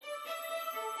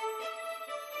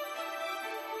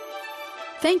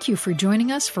Thank you for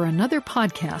joining us for another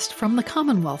podcast from the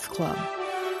Commonwealth Club.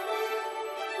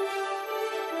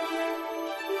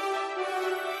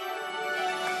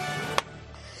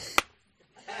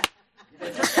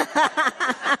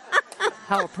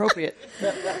 How appropriate.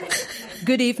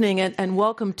 Good evening and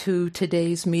welcome to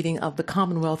today's meeting of the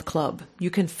Commonwealth Club.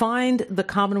 You can find the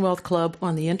Commonwealth Club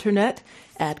on the internet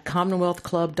at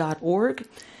commonwealthclub.org.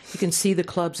 You can see the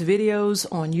club's videos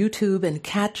on YouTube and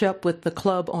catch up with the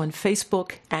club on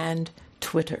Facebook and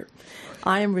Twitter.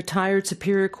 I am retired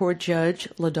Superior Court Judge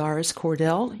LaDoris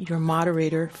Cordell, your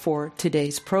moderator for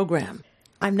today's program.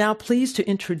 I'm now pleased to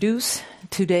introduce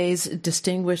today's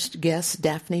distinguished guest,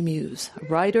 Daphne Muse, a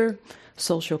writer,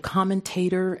 social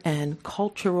commentator, and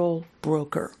cultural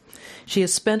broker. She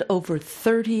has spent over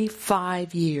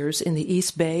 35 years in the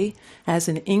East Bay as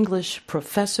an English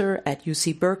professor at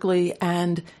UC Berkeley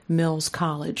and Mills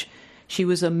College. She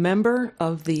was a member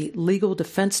of the legal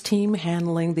defense team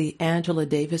handling the Angela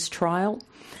Davis trial,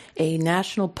 a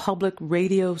National Public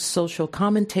Radio social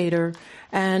commentator,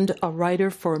 and a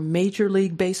writer for Major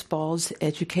League Baseball's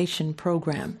education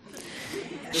program.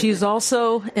 She is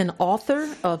also an author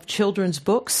of children's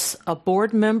books, a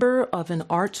board member of an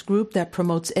arts group that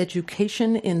promotes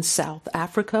education in South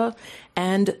Africa,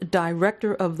 and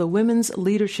director of the Women's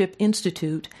Leadership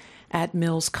Institute at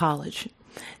Mills College.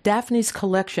 Daphne's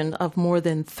collection of more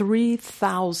than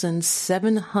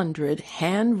 3,700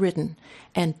 handwritten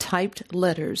and typed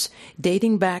letters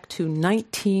dating back to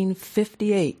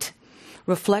 1958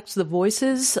 reflects the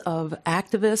voices of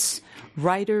activists,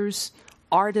 writers,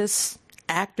 artists,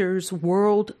 actors,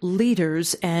 world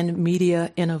leaders, and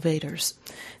media innovators.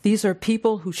 These are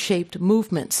people who shaped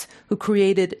movements, who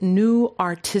created new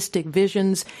artistic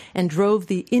visions, and drove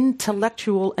the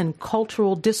intellectual and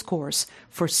cultural discourse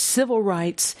for civil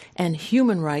rights and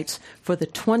human rights for the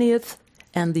 20th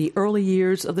and the early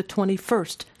years of the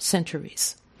 21st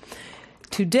centuries.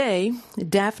 Today,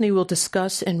 Daphne will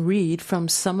discuss and read from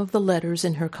some of the letters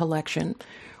in her collection,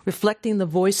 reflecting the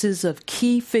voices of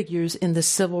key figures in the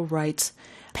civil rights,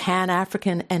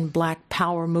 Pan-African, and Black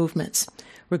Power movements.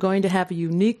 We're going to have a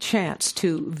unique chance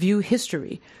to view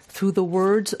history through the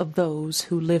words of those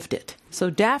who lived it.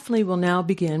 So Daphne will now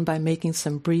begin by making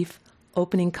some brief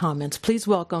opening comments. Please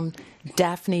welcome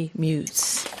Daphne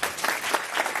Muse.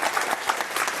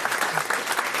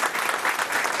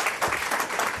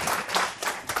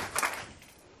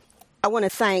 I want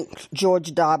to thank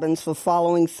George Dobbins for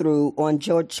following through on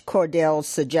George Cordell's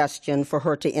suggestion for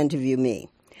her to interview me.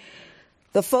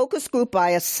 The focus group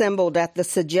I assembled at the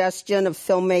suggestion of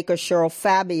filmmaker Cheryl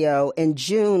Fabio in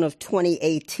June of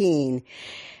 2018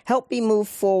 helped me move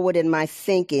forward in my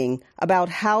thinking about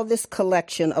how this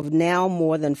collection of now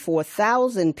more than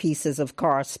 4,000 pieces of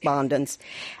correspondence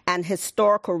and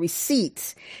historical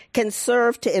receipts can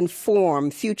serve to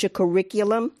inform future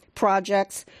curriculum,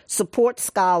 projects, support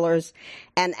scholars,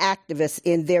 and activists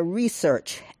in their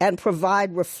research, and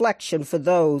provide reflection for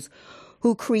those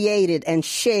who created and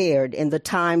shared in the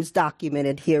times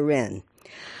documented herein.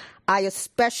 I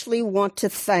especially want to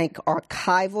thank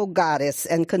archival goddess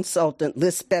and consultant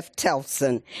Lisbeth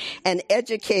Telfson and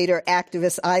educator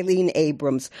activist Eileen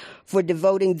Abrams for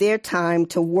devoting their time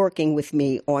to working with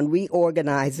me on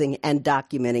reorganizing and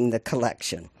documenting the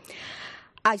collection.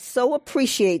 I so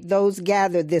appreciate those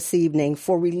gathered this evening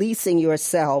for releasing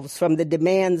yourselves from the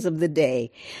demands of the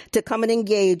day to come and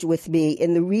engage with me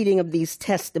in the reading of these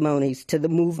testimonies to the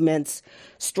movements,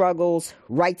 struggles,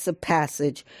 rites of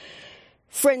passage,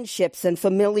 friendships, and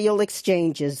familial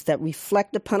exchanges that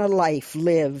reflect upon a life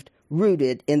lived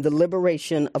rooted in the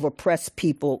liberation of oppressed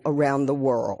people around the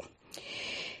world.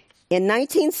 In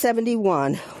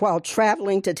 1971, while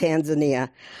traveling to Tanzania,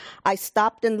 I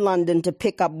stopped in London to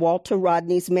pick up Walter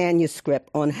Rodney's manuscript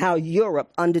on how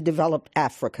Europe underdeveloped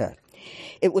Africa.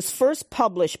 It was first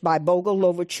published by Bogle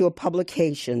Louverture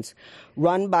Publications,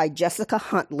 run by Jessica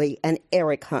Huntley and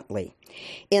Eric Huntley.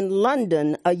 In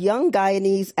London, a young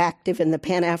Guyanese active in the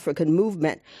Pan-African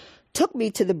movement took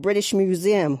me to the British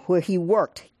Museum, where he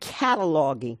worked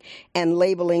cataloging and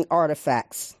labeling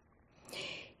artifacts.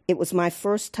 It was my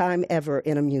first time ever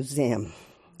in a museum.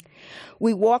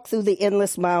 We walked through the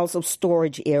endless miles of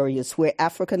storage areas where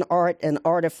African art and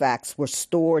artifacts were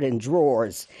stored in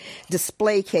drawers,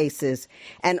 display cases,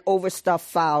 and overstuffed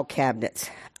file cabinets.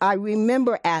 I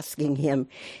remember asking him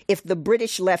if the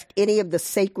British left any of the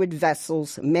sacred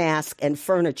vessels, masks, and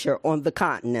furniture on the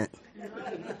continent.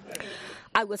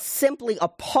 I was simply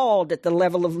appalled at the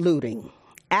level of looting.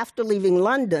 After leaving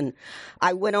London,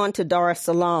 I went on to Dar es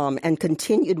Salaam and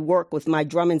continued work with my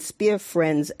drum and spear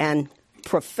friends and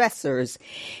professors,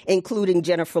 including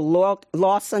Jennifer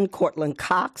Lawson, Cortland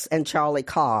Cox, and Charlie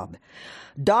Cobb.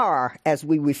 DAR, as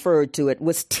we referred to it,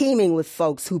 was teeming with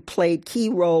folks who played key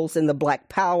roles in the Black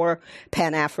Power,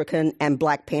 Pan-African, and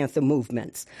Black Panther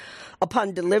movements.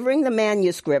 Upon delivering the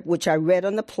manuscript, which I read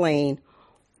on the plane,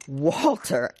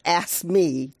 Walter asked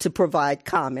me to provide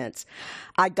comments.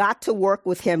 I got to work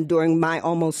with him during my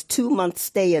almost 2-month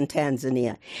stay in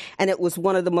Tanzania, and it was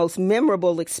one of the most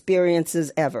memorable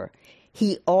experiences ever.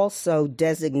 He also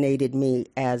designated me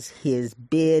as his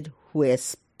bid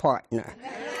whist partner.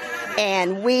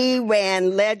 And we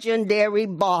ran legendary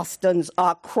Bostons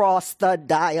across the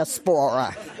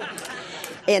diaspora.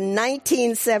 In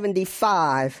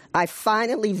 1975, I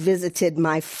finally visited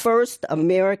my first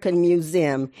American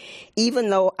museum, even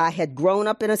though I had grown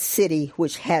up in a city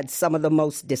which had some of the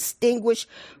most distinguished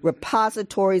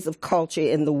repositories of culture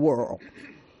in the world.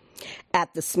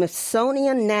 At the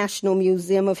Smithsonian National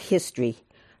Museum of History,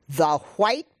 the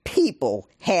white people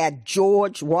had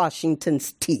George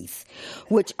Washington's teeth,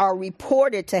 which are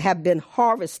reported to have been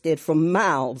harvested from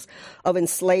mouths of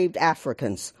enslaved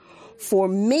Africans. For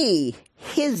me,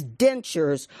 his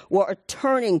dentures were a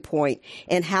turning point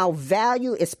in how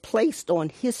value is placed on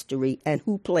history and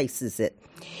who places it.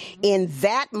 In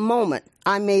that moment,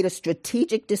 I made a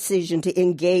strategic decision to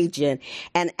engage in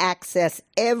and access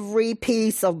every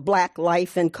piece of Black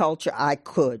life and culture I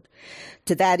could.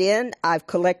 To that end, I've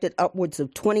collected upwards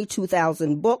of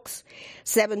 22,000 books,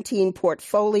 17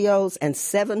 portfolios, and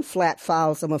 7 flat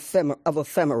files of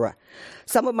ephemera.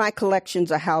 Some of my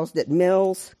collections are housed at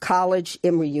Mills College,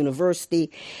 Emory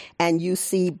University, and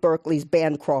UC Berkeley's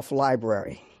Bancroft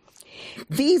Library.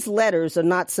 These letters are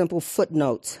not simple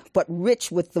footnotes, but rich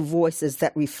with the voices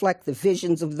that reflect the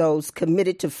visions of those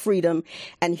committed to freedom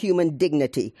and human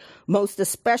dignity, most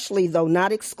especially, though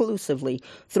not exclusively,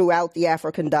 throughout the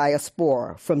African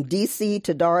diaspora, from D.C.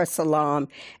 to Dar es Salaam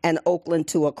and Oakland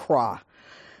to Accra.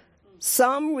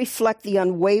 Some reflect the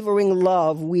unwavering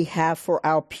love we have for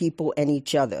our people and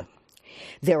each other.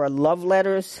 There are love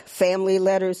letters, family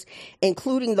letters,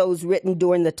 including those written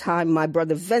during the time my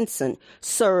brother Vincent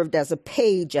served as a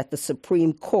page at the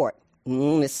Supreme Court.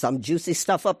 There's some juicy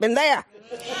stuff up in there.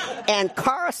 And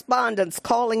correspondence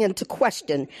calling into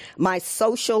question my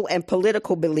social and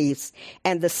political beliefs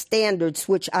and the standards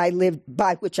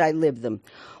by which I live them.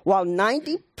 While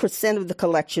 90% of the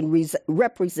collection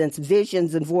represents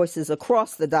visions and voices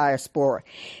across the diaspora,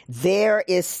 there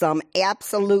is some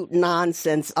absolute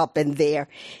nonsense up in there,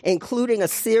 including a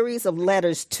series of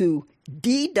letters to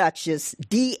Duchess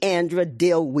Deandra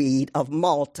Dillweed of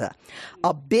Malta,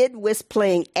 a bid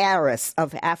whist-playing heiress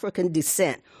of African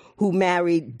descent who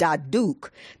married Daduke,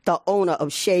 the owner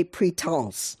of Chez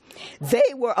Prétence. They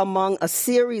were among a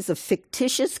series of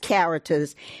fictitious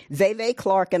characters Veve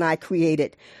Clark and I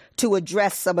created to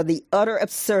address some of the utter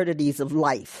absurdities of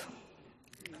life.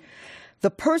 The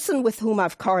person with whom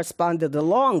I've corresponded the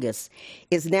longest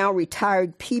is now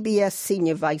retired PBS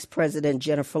Senior Vice President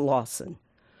Jennifer Lawson.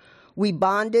 We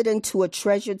bonded into a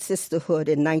treasured sisterhood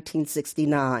in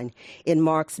 1969 in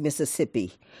Marks,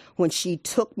 Mississippi, when she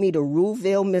took me to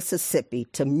Rouville, Mississippi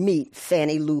to meet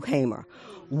Fannie Lou Hamer,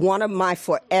 one of my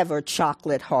forever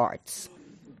chocolate hearts.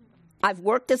 I've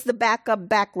worked as the backup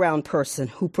background person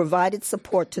who provided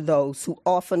support to those who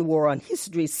often were on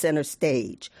history's center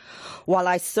stage. While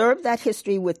I serve that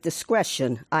history with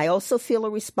discretion, I also feel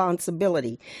a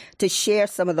responsibility to share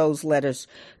some of those letters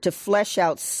to flesh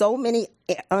out so many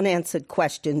unanswered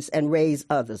questions and raise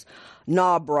others.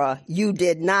 Nah, bruh, you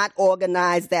did not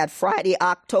organize that Friday,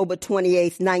 October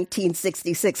 28th,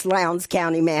 1966 Lowndes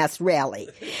County mass rally.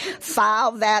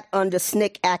 File that under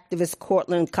SNCC activist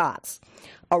Cortland Cox.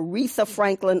 Aretha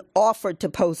Franklin offered to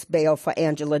post bail for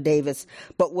Angela Davis,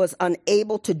 but was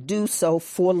unable to do so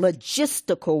for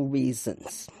logistical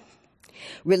reasons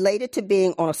related to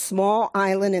being on a small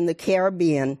island in the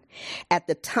Caribbean at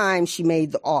the time she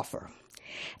made the offer.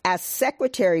 As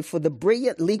secretary for the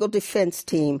brilliant legal defense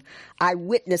team, I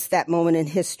witnessed that moment in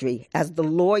history as the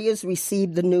lawyers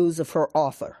received the news of her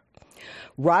offer.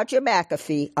 Roger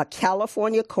McAfee, a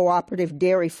California cooperative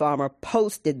dairy farmer,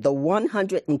 posted the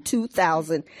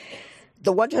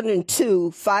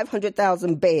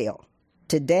 500,000 bail.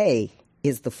 Today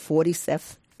is the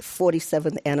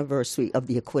 47th anniversary of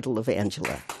the acquittal of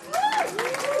Angela.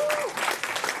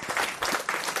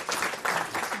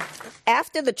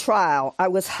 After the trial, I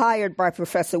was hired by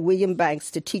Professor William Banks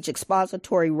to teach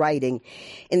expository writing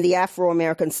in the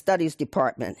Afro-American Studies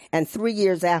Department. And 3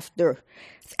 years after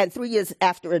at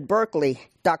Berkeley,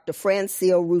 Dr.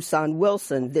 Francille Roussan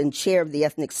Wilson, then chair of the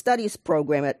Ethnic Studies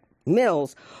program at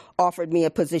Mills, offered me a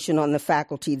position on the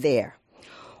faculty there.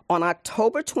 On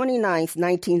October 29,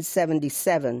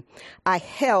 1977, I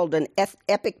held an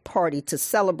epic party to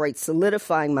celebrate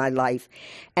solidifying my life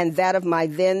and that of my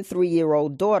then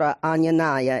 3-year-old daughter, Anya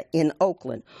Naya, in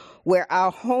Oakland, where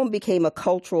our home became a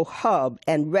cultural hub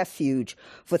and refuge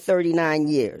for 39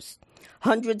 years.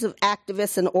 Hundreds of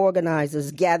activists and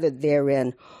organizers gathered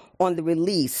therein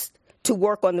to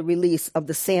work on the release of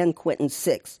the San Quentin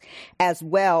Six, as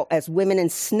well as women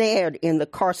ensnared in the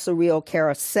carceral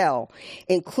carousel,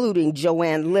 including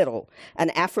Joanne Little, an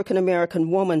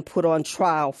African-American woman put on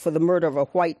trial for the murder of a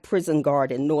white prison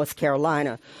guard in North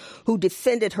Carolina, who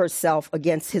defended herself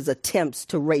against his attempts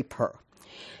to rape her.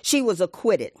 She was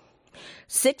acquitted.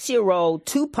 6-year-old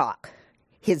Tupac,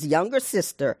 his younger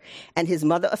sister, and his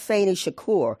mother, Afeni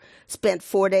Shakur, spent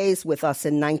 4 days with us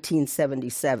in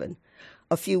 1977.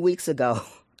 A few weeks ago,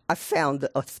 I found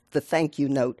the thank you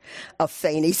note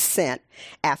Afeni sent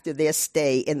after their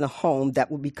stay in the home that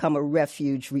will become a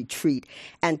refuge, retreat,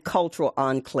 and cultural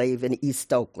enclave in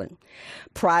East Oakland.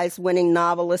 Prize-winning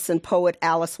novelist and poet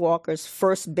Alice Walker's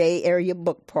first Bay Area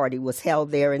book party was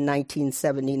held there in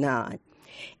 1979.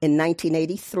 In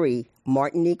 1983,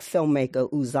 Martinique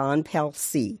filmmaker Ouzan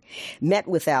Pelsi met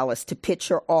with Alice to pitch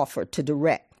her offer to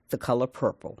direct The Color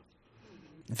Purple.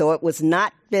 Though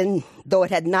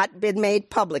it had not been made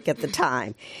public at the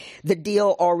time, the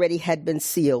deal already had been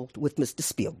sealed with Mr.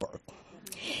 Spielberg.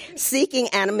 Seeking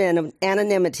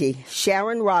anonymity,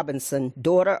 Sharon Robinson,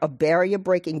 daughter of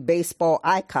barrier-breaking baseball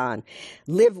icon,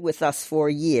 lived with us for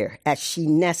a year as she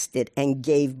nested and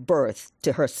gave birth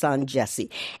to her son, Jesse,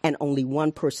 and only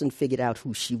one person figured out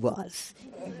who she was.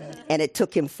 And it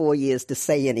took him 4 years to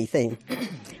say anything.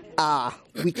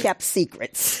 We kept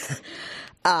secrets.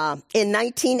 In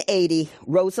 1980,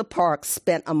 Rosa Parks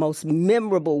spent a most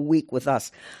memorable week with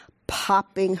us,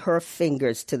 popping her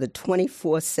fingers to the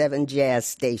 24/7 jazz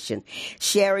station,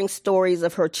 sharing stories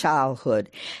of her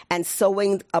childhood, and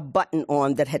sewing a button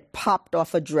on that had popped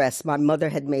off a dress my mother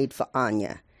had made for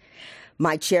Anya.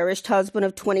 My cherished husband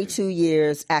of 22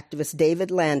 years, activist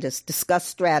David Landis, discussed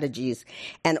strategies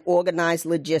and organized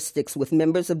logistics with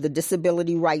members of the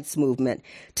disability rights movement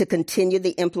to continue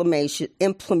the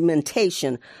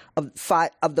implementation of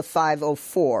the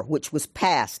 504, which was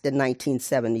passed in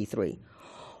 1973.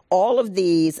 All of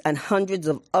these and hundreds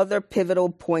of other pivotal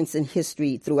points in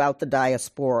history throughout the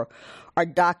diaspora are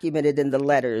documented in the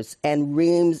letters and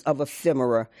reams of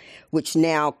ephemera, which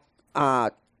now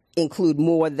include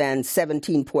more than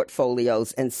 17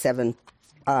 portfolios and 7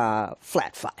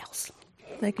 flat files.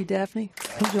 Thank you, Daphne.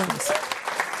 Come join us.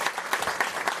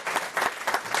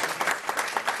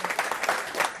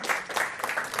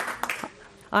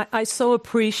 I so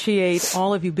appreciate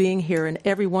all of you being here, and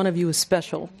every one of you is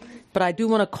special. But I do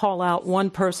want to call out one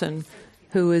person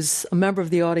who is a member of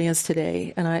the audience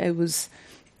today, and it was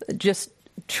just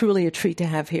truly a treat to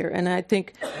have here. And I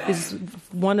think is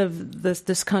one of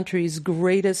this country's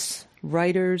greatest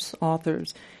writers,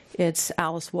 authors. It's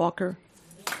Alice Walker.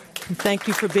 And thank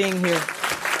you for being here.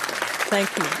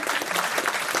 Thank you.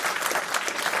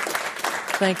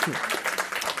 Thank you.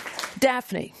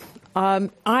 Daphne,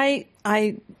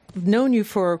 I've known you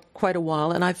for quite a while,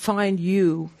 and I find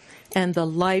you and the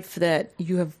life that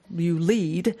you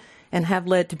lead and have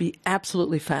led to be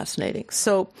absolutely fascinating.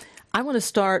 So I want to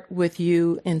start with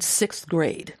you in 6th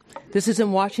grade. This is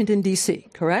in Washington, D.C.,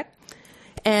 correct?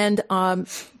 And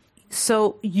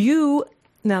so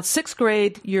now 6th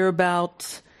grade, you're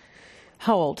about,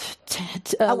 how old?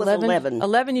 I was 11.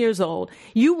 11 years old.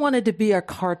 You wanted to be a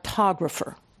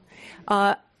cartographer.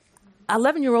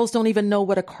 11-year-olds don't even know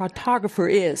what a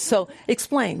cartographer is. So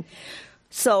explain.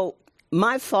 So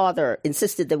my father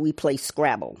insisted that we play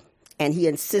Scrabble. And he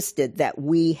insisted that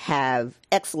we have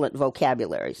excellent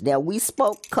vocabularies. Now, we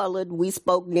spoke colored, we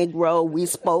spoke Negro, we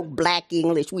spoke Black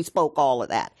English, we spoke all of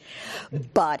that.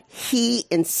 But he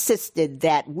insisted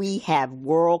that we have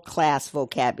world-class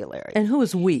vocabulary. And who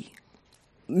is we?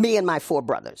 Me and my 4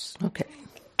 brothers. Okay.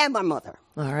 And my mother.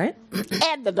 All right.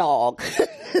 And the dog.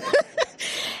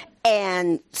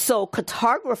 And so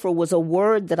cartographer was a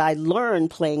word that I learned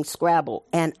playing Scrabble,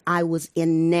 and I was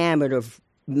enamored of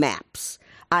maps.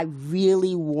 I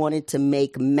really wanted to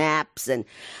make maps and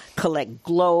collect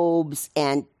globes,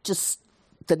 and just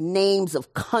the names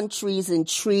of countries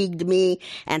intrigued me,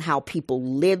 and how people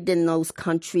lived in those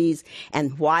countries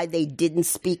and why they didn't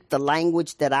speak the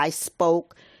language that I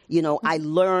spoke. You know, I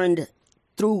learned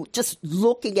through just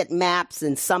looking at maps,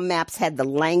 and some maps had the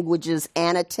languages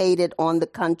annotated on the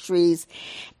countries.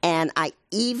 And I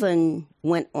even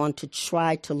went on to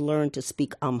try to learn to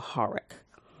speak Amharic.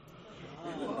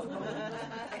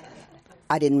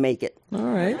 I didn't make it. All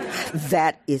right.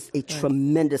 That is a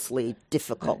tremendously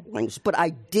difficult language. But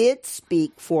I did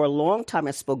speak for a long time.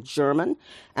 I spoke German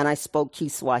and I spoke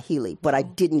Kiswahili, but I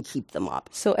didn't keep them up.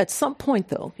 So at some point,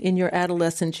 though, in your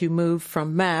adolescence, you moved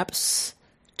from maps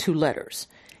to letters.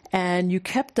 And you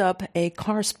kept up a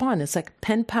correspondence, like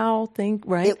pen pal thing,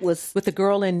 right? It was with a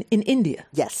girl in India.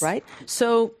 Yes. Right?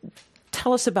 So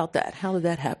tell us about that. How did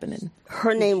that happen?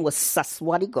 Her name was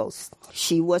Saswati Ghost.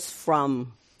 She was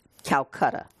from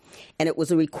Calcutta. And it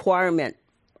was a requirement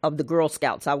of the Girl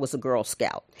Scouts. I was a Girl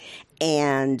Scout.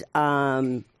 And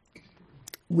in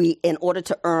order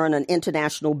to earn an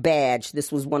international badge,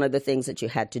 this was one of the things that you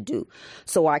had to do.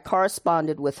 So I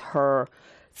corresponded with her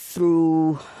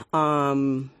through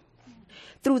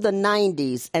the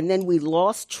 90s, and then we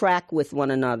lost track with one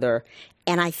another.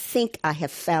 And I think I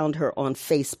have found her on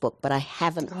Facebook, but I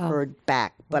haven't heard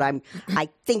back. But I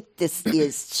think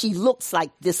she looks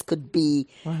like this could be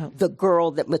the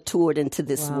girl that matured into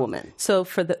this woman. So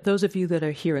for those of you that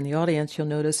are here in the audience, you'll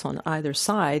notice on either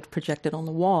side, projected on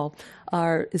the wall,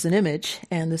 is an image,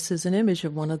 and this is an image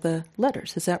of one of the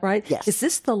letters. Is that right? Yes. Is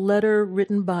this the letter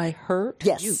written by her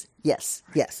to you? Yes.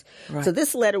 Right. So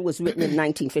this letter was written in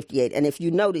 1958, and if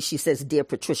you notice, she says, "Dear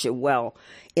Patricia." Well,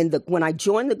 when I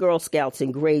joined the Girl Scouts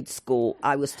in grade school,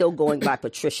 I was still going by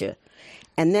Patricia,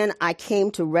 and then I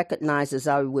came to recognize as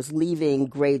I was leaving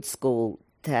grade school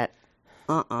that,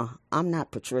 I'm not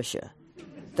Patricia.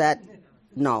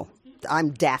 No,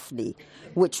 I'm Daphne,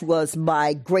 which was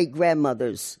my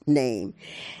great-grandmother's name.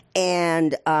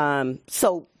 And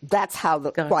so that's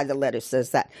why the letter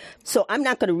says that. So I'm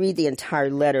not going to read the entire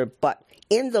letter, but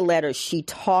in the letter she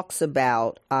talks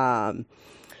about how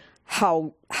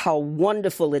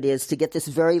wonderful it is to get this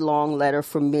very long letter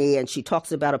from me, and she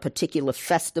talks about a particular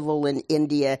festival in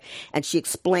India, and she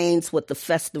explains what the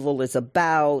festival is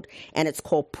about, and it's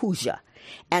called Puja.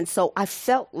 And so I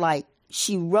felt like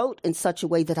she wrote in such a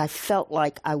way that I felt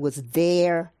like I was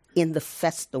there in the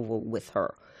festival with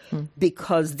her,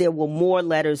 because there were more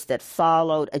letters that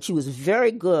followed, and she was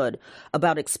very good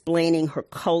about explaining her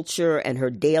culture and her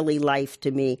daily life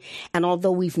to me. And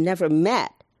although we've never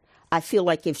met, I feel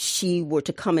like if she were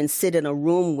to come and sit in a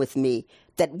room with me,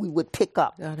 that we would pick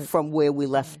up from where we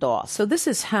left off. So this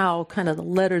is how kind of the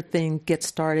letter thing gets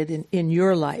started in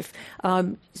your life.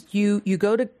 You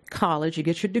go to college, you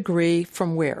get your degree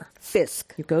from where?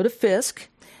 Fisk. You go to Fisk,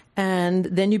 and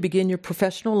then you begin your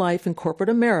professional life in corporate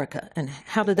America. And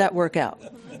how did that work out?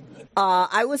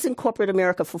 I was in corporate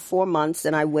America for 4 months,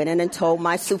 and I went in and told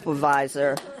my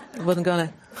supervisor, I wasn't going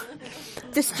to...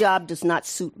 This job does not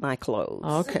suit my clothes.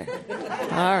 Okay.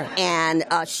 All right. And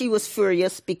she was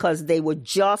furious because they were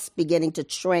just beginning to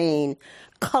train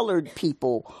colored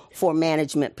people for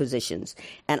management positions.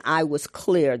 And I was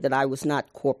clear that I was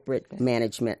not corporate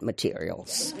management material.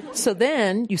 So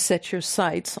then you set your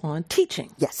sights on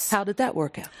teaching. Yes. How did that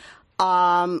work out?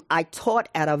 I taught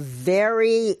at a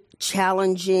very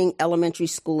challenging elementary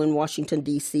school in Washington,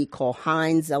 D.C. called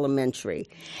Hines Elementary.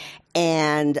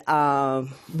 And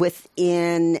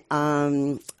within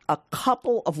a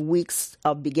couple of weeks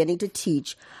of beginning to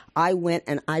teach, I went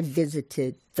and I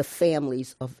visited the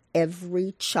families of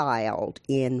every child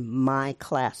in my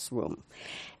classroom.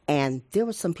 And there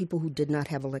were some people who did not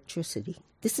have electricity.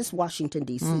 This is Washington,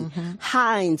 D.C. Mm-hmm.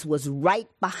 Hines was right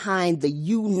behind the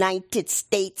United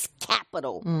States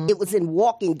Capitol. Mm-hmm. It was in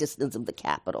walking distance of the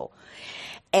Capitol.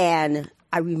 And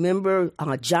I remember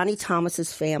Johnny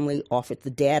Thomas's family the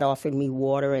dad offered me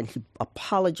water, and he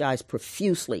apologized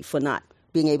profusely for not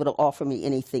being able to offer me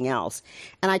anything else.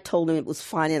 And I told him it was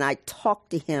fine, and I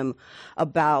talked to him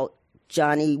about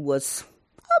Johnny was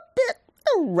a bit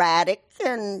erratic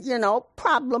and,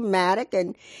 problematic,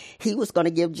 and he was going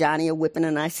to give Johnny a whipping.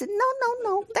 And I said,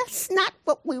 no, that's not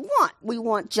what we want. We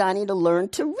want Johnny to learn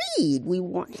to read. We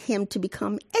want him to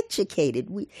become educated.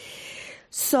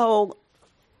 So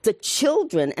the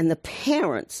children and the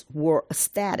parents were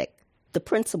ecstatic. The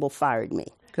principal fired me.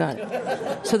 Got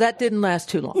it. So that didn't last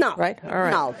too long, no, right? All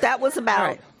right. No, that was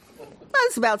about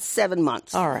 7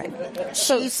 months. All right.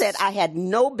 She said I had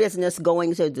no business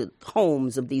going to the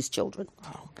homes of these children.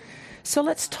 Oh. So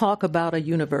let's talk about a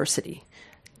university,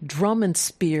 Drum and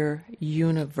Spear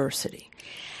University.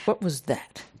 What was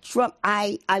that?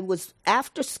 I was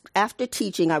after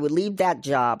teaching, I would leave that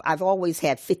job. I've always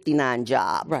had 59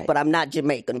 jobs, right. But I'm not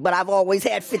Jamaican, but I've always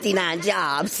had 59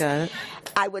 jobs. Got it.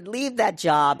 I would leave that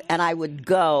job and I would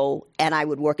go and I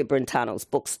would work at Brentano's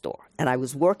bookstore. And I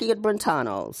was working at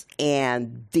Brentano's,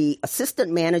 and the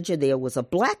assistant manager there was a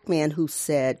black man who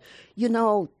said,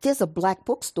 there's a black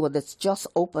bookstore that's just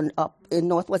opened up in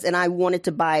Northwest, and I wanted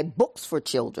to buy books for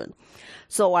children.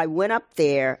 So I went up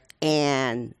there,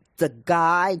 and the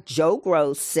guy, Joe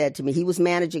Gross, said to me, he was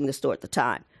managing the store at the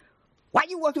time, "Why are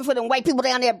you working for them white people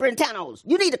down there at Brentano's?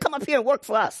 You need to come up here and work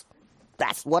for us."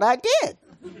 That's what I did.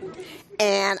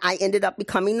 And I ended up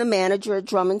becoming the manager at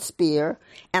Drum and Spear.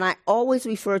 And I always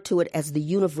refer to it as the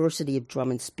University of Drum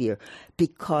and Spear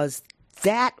because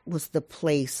that was the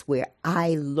place where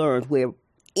I learned, where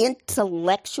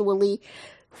intellectually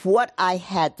what I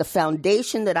had, the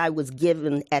foundation that I was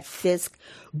given at Fisk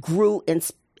grew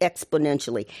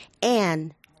exponentially.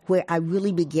 And where I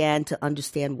really began to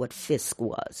understand what Fisk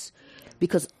was.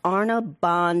 Because Arna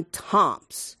Bon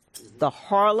Tomps, the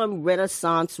Harlem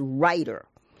Renaissance writer,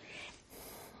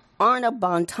 Arna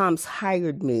Bon Tomps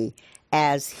hired me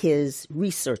as his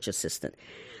research assistant.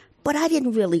 But I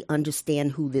didn't really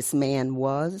understand who this man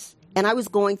was. And I was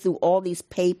going through all these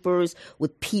papers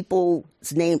with people's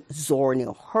names, Zora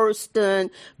Neale Hurston,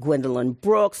 Gwendolyn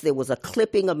Brooks. There was a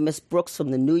clipping of Miss Brooks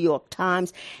from the New York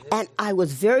Times. And I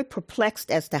was very perplexed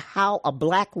as to how a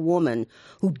black woman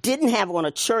who didn't have on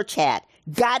a church hat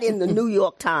got in the New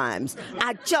York Times.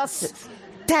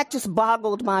 That just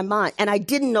boggled my mind. And I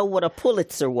didn't know what a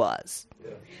Pulitzer was.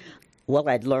 Well,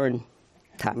 I'd learned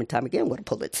time and time again what a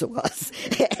Pulitzer was.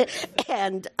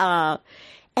 And I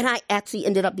actually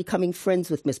ended up becoming friends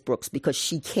with Miss Brooks because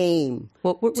she came.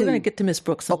 Well, we're going to get to Miss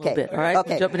Brooks in a little bit, all right?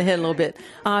 Okay. Jumping ahead a little bit.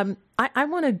 I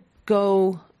want to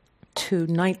go to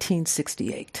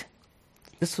 1968.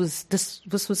 This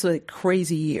was a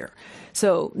crazy year.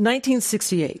 So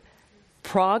 1968,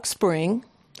 Prague Spring,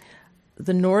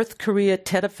 the North Korea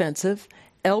Tet Offensive,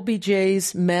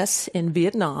 LBJ's mess in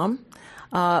Vietnam,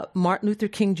 Martin Luther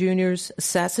King Jr.'s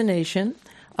assassination.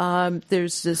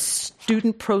 There's this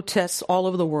student protests all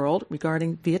over the world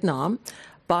regarding Vietnam,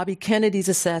 Bobby Kennedy's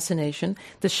assassination,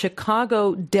 the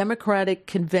Chicago Democratic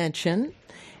Convention,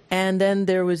 and then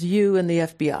there was you and the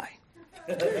FBI.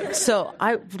 So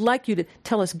I'd like you to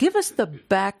give us the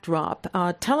backdrop,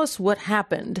 tell us what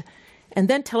happened, and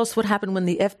then tell us what happened when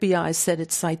the FBI set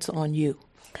its sights on you.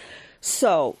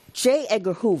 So J.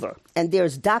 Edgar Hoover, and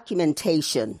there's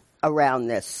documentation around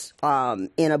this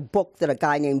in a book that a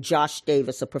guy named Josh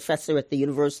Davis, a professor at the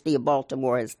University of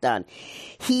Baltimore, has done.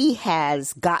 He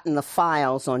has gotten the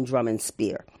files on Drum and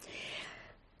Spear.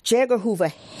 J. Edgar Hoover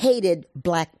hated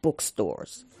black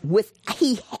bookstores.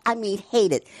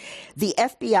 Hated. The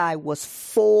FBI was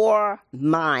 4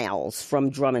 miles from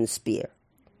Drum and Spear.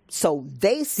 So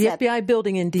they set... The FBI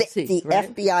building in D.C., The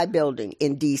right? FBI building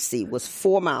in D.C. was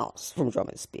 4 miles from Drum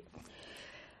and Spear.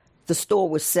 The store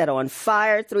was set on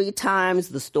fire 3 times.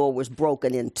 The store was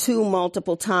broken into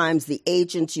multiple times. The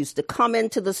agents used to come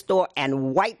into the store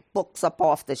and wipe books up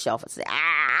off the shelf and say,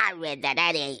 I read that.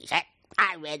 That ain't shit.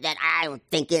 I read that. I don't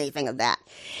think anything of that.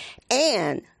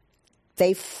 And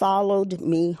they followed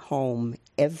me home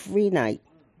every night.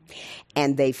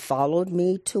 And they followed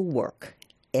me to work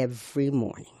every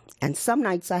morning. And some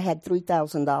nights I had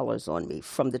 $3,000 on me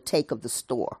from the take of the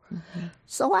store. Mm-hmm.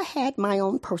 So I had my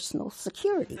own personal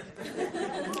security.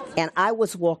 And I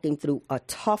was walking through a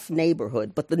tough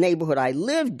neighborhood, but the neighborhood I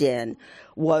lived in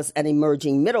was an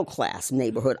emerging middle-class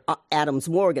neighborhood, Adams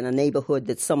Morgan, a neighborhood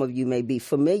that some of you may be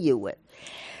familiar with.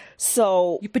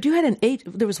 So, but you had an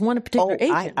agent. There was one particular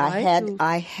agent, right?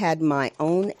 I had my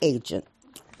own agent,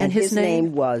 and his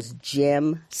name was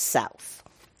Jim South.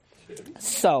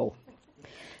 So,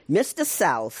 Mr.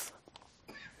 South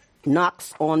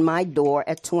knocks on my door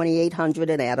at 2800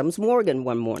 at Adams Morgan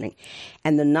one morning,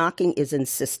 and the knocking is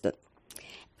insistent.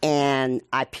 And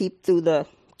I peep through the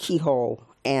keyhole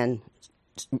and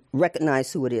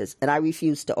recognize who it is, and I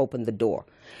refuse to open the door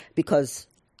because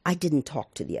I didn't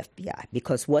talk to the FBI.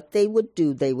 Because what they would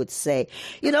do, they would say,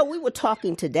 we were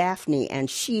talking to Daphne, and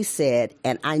she said,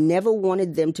 and I never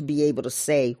wanted them to be able to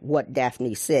say what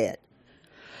Daphne said.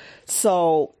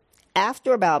 So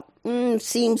after about,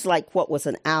 seems like what was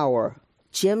an hour,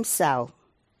 Jim South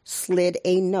slid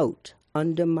a note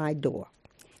under my door.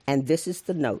 And this is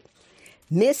the note.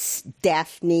 Miss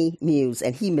Daphne Muse,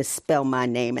 and he misspelled my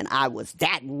name, and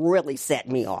that really set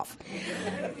me off.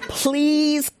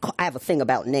 Please, I have a thing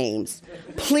about names.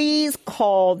 Please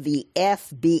call the I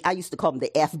used to call them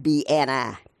the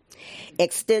FBNI.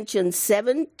 Extension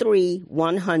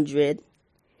 73100,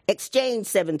 exchange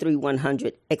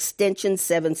 73100, extension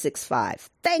 765.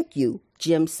 Thank you,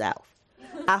 Jim South.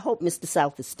 I hope Mr.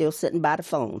 South is still sitting by the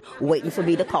phone, waiting for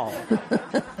me to call.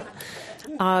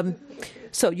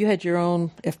 So you had your own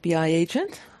FBI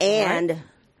agent? And... Right?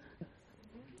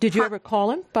 Did you ever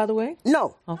call him, by the way?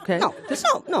 No. Okay. No. Just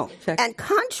No. check. And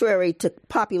contrary to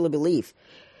popular belief,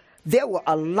 There were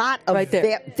a lot of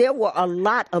there were a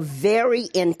lot of very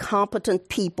incompetent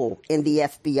people in the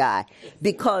FBI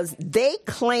because they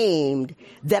claimed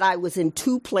that I was in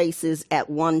two places at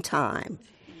one time.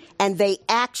 And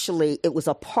it was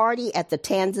a party at the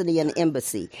Tanzanian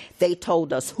embassy. They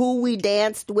told us who we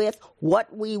danced with,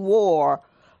 what we wore,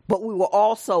 but we were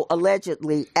also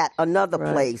allegedly at another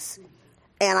place.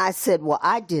 And I said, well,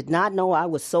 I did not know I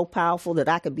was so powerful that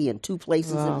I could be in two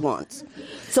places at once.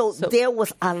 So there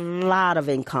was a lot of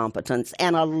incompetence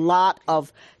and a lot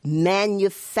of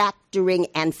manufacturing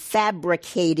and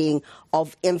fabricating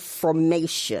of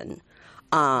information.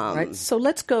 Right. So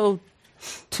let's go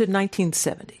to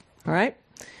 1970. All right?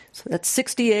 So that's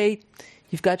 68.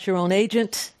 You've got your own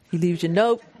agent. He leaves you a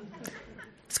note.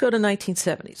 Let's go to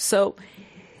 1970. So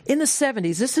in the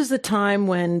 70s, this is the time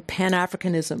when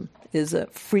Pan-Africanism is a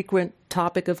frequent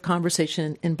topic of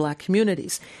conversation in black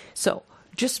communities. So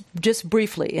just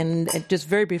briefly, and just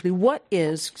very briefly,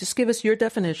 just give us your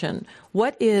definition,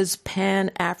 what is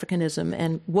Pan-Africanism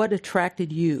and what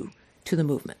attracted you to the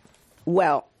movement?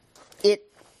 Well,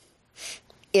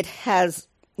 it has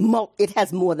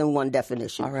more than one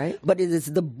definition. All right. But it is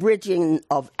the bridging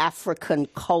of African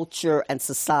culture and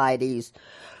societies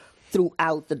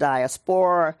throughout the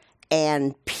diaspora,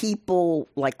 and people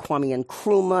like Kwame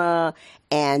Nkrumah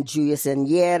and Julius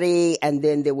Nyerere, and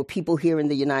then there were people here in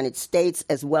the United States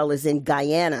as well as in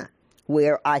Guyana,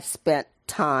 where I spent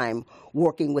time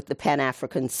working with the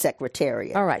Pan-African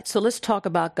Secretariat. All right, so let's talk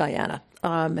about Guyana.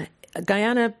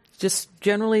 Guyana, just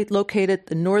generally located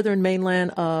the northern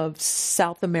mainland of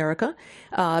South America.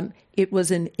 It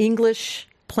was an English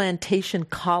plantation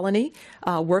colony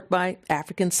worked by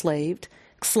African slaves.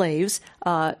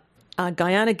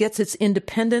 Guyana gets its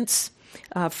independence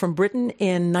from Britain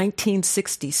in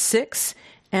 1966,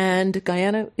 and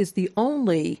Guyana is the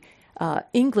only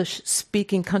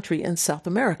English-speaking country in South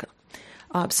America.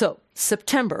 So,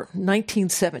 September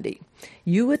 1970,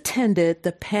 you attended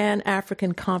the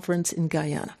Pan-African Conference in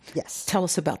Guyana. Yes. Tell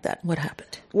us about that. What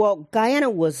happened? Well,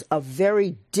 Guyana was a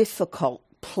very difficult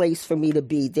place for me to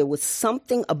be. There was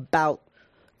something about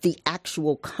the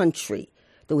actual country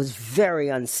that was very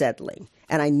unsettling.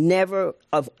 And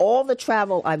of all the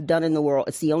travel I've done in the world,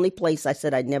 it's the only place I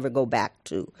said I'd never go back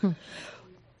to.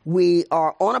 We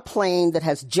are on a plane that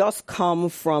has just come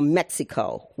from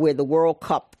Mexico, where the World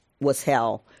Cup was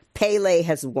held. Pele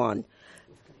has won.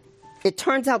 It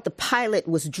turns out the pilot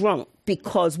was drunk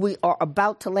because we are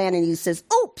about to land, and he says,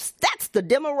 oops, that's the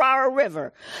Demerara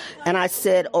River. And I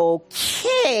said,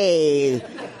 okay,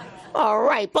 all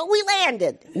right. But we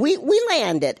landed. We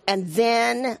landed. And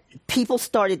then people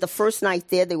started, the first night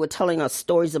there, they were telling us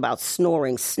stories about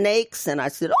snoring snakes. And I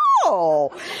said,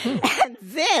 oh. And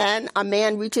then a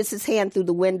man reaches his hand through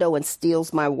the window and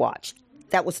steals my watch.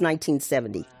 That was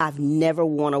 1970. I've never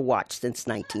worn a watch since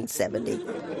 1970.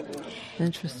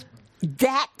 Interesting.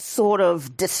 That sort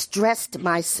of distressed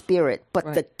my spirit,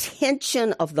 but the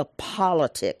tension of the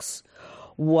politics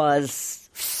was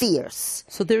fierce.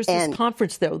 So there's this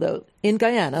conference, though, in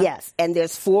Guyana. Yes, and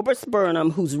there's Forbes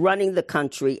Burnham, who's running the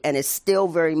country and is still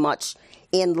very much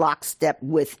in lockstep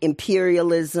with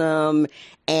imperialism,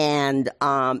 and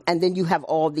then you have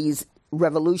all these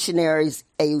revolutionaries,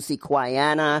 Ausi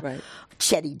Kwayana,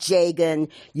 Chetty Jagan.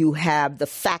 You have the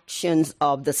factions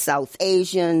of the South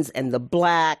Asians and the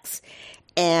blacks.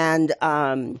 And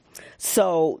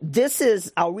so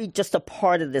I'll read just a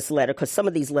part of this letter because some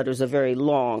of these letters are very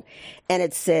long. And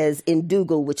it says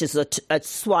Ndugu, which is a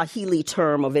Swahili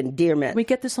term of endearment. Can we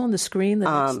get this on the screen,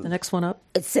 the next one up?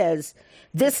 It says,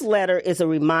 this letter is a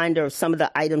reminder of some of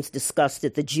the items discussed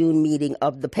at the June meeting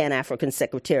of the Pan-African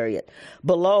Secretariat.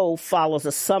 Below follows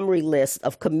a summary list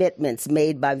of commitments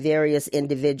made by various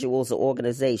individuals or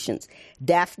organizations.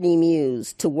 Daphne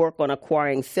Muse, to work on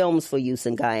acquiring films for use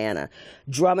in Guyana.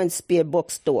 Drum and Spear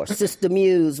Bookstore. Sister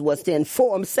Muse was to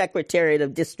inform Secretariat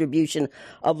of Distribution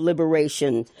of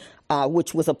Liberation,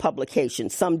 which was a publication.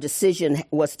 Some decision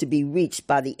was to be reached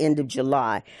by the end of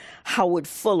July. Howard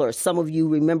Fuller, some of you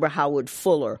remember Howard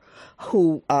Fuller,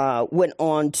 who went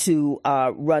on to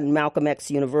run Malcolm X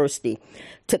University,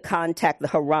 to contact the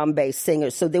Harambe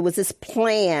singers. So there was this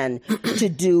plan to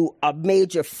do a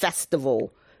major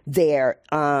festival there.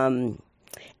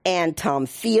 And Tom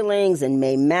Feelings and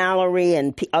May Mallory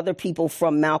and other people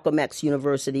from Malcolm X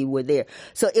University were there.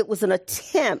 So it was an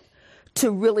attempt to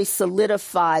really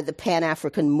solidify the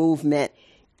Pan-African movement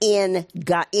in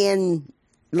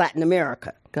Latin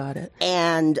America. Got it.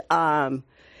 And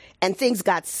things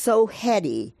got so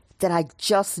heady that I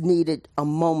just needed a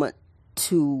moment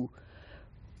to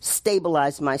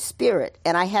stabilize my spirit.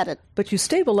 And I had But you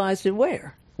stabilized it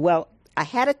where? Well, I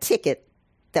had a ticket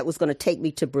that was going to take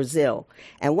me to Brazil.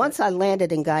 And once I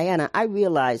landed in Guyana, I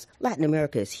realized Latin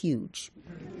America is huge.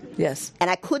 Yes. And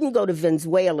I couldn't go to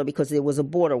Venezuela because there was a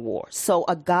border war. So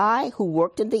a guy who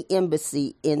worked in the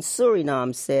embassy in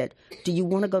Suriname said, "Do you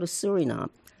want to go to Suriname?"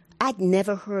 I'd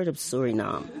never heard of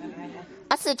Suriname.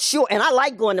 I said, sure. And I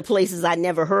like going to places I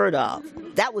never heard of.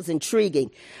 That was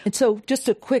intriguing. And so just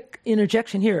a quick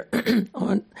interjection here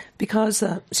because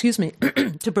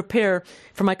to prepare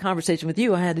for my conversation with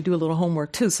you, I had to do a little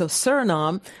homework too. So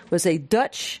Suriname was a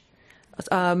Dutch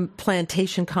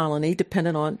plantation colony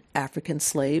dependent on African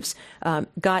slaves,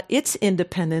 got its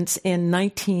independence in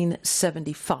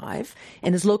 1975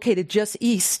 and is located just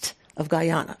east of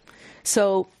Guyana.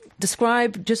 So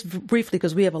describe just briefly,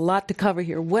 because we have a lot to cover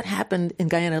here, what happened in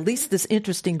Guyana, at least this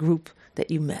interesting group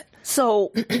that you met.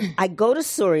 So I go to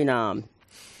Suriname.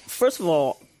 First of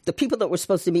all, the people that were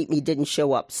supposed to meet me didn't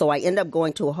show up. So I end up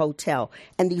going to a hotel,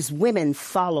 and these women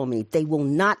follow me. They will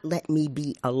not let me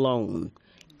be alone.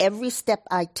 Every step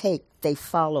I take, they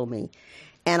follow me.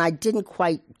 And I didn't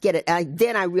quite get it.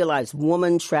 Then I realized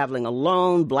woman traveling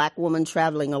alone, black woman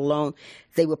traveling alone,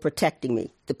 they were protecting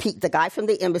me. The guy from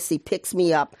the embassy picks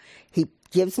me up. He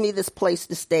gives me this place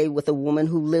to stay with a woman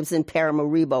who lives in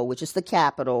Paramaribo, which is the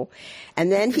capital.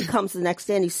 And then he comes the next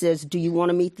day and he says, "Do you want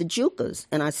to meet the Jukas?"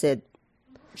 And I said,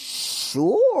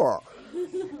 "Sure.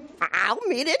 I'll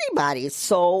meet anybody."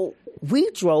 So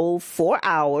we drove 4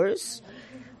 hours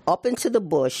up into the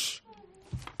bush,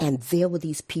 and there were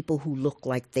these people who looked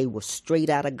like they were straight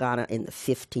out of Ghana in the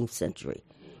 15th century.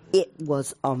 It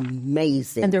was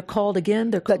amazing. And they're called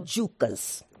again? They're called the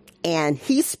Jukas. And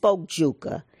he spoke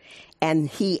Juka, and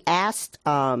they asked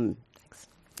him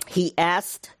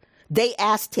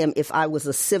if I was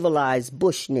a civilized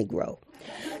bush Negro,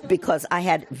 because I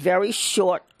had very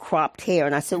short cropped hair.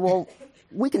 And I said, well,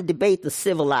 we can debate the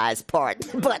civilized part,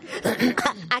 but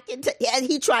I can. And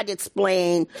he tried to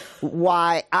explain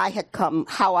how I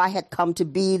had come to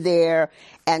be there,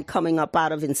 and coming up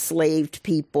out of enslaved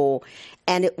people.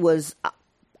 And it was,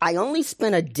 I only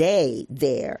spent a day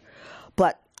there,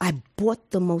 but I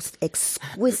bought the most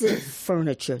exquisite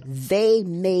furniture. They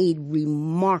made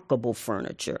remarkable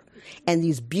furniture. And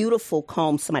these beautiful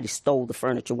combs. Somebody stole the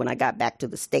furniture when I got back to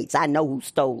the States. I know who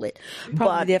stole it.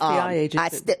 Probably the FBI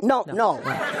agent. No.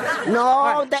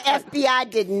 Right. The FBI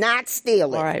did not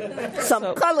steal it. All right.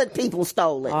 Some colored people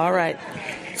stole it. All right.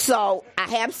 So I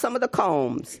have some of the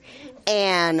combs.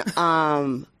 And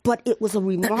but it was a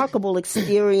remarkable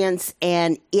experience,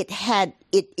 and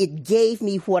it gave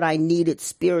me what I needed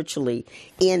spiritually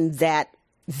in that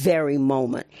very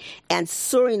moment. And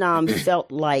Suriname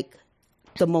felt like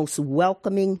the most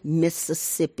welcoming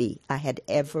Mississippi I had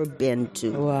ever been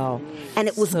to. Wow. And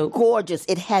it was gorgeous.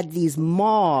 It had these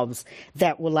moths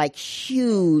that were like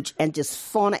huge, and just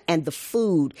fauna, and the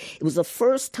food. It was the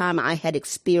first time I had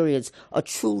experienced a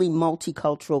truly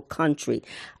multicultural country.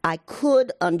 I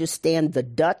could understand the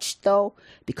Dutch, though,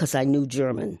 because I knew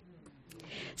German.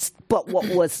 But what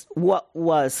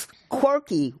was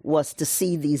quirky was to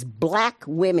see these black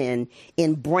women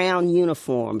in brown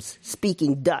uniforms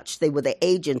speaking Dutch. They were the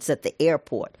agents at the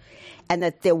airport. And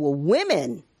that there were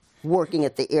women working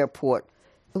at the airport.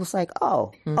 It was like,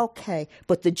 oh, okay.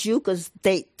 But the Jukas,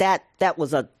 that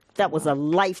was a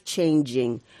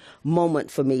life-changing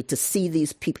moment for me to see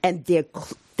these people. And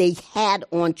they had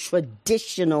on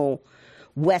traditional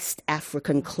West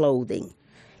African clothing.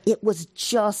 It was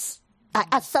just...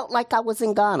 I felt like I was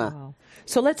in Ghana. Wow.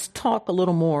 So let's talk a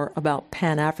little more about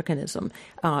Pan-Africanism,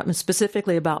 and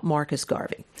specifically about Marcus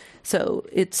Garvey. So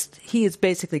he is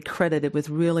basically credited with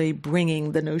really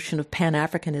bringing the notion of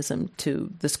Pan-Africanism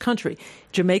to this country.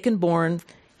 Jamaican-born,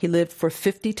 he lived for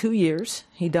 52 years.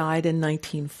 He died in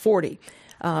 1940.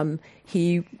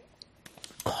 He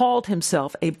called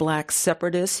himself a black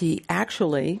separatist. He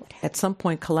actually, at some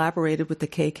point, collaborated with the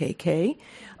KKK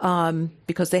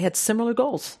because they had similar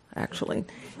goals, actually.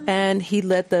 And he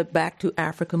led the Back to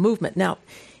Africa movement. Now,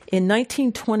 in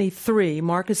 1923,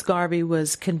 Marcus Garvey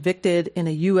was convicted in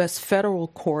a U.S. federal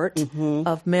court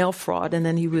of mail fraud, and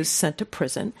then he was sent to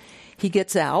prison. He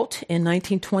gets out. In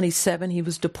 1927, he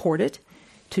was deported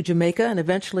to Jamaica, and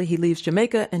eventually he leaves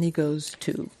Jamaica and he goes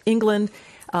to England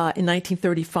in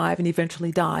 1935, and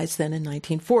eventually dies then in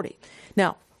 1940.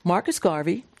 Now, Marcus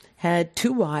Garvey had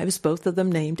two wives, both of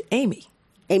them named Amy.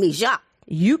 Amy Jacques.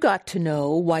 You got to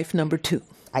know wife number 2.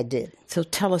 I did. So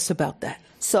tell us about that.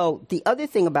 So the other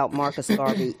thing about Marcus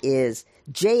Garvey is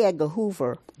J. Edgar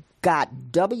Hoover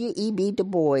got W.E.B. Du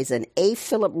Bois and A.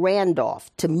 Philip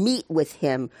Randolph to meet with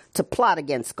him to plot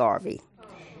against Garvey.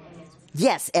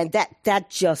 Yes, and that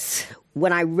just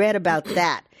when I read about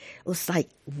that, it was like,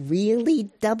 really,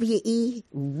 W.E.?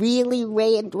 Really,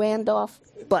 Ray and Randolph?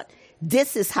 But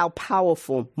this is how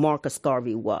powerful Marcus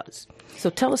Garvey was. So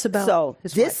tell us about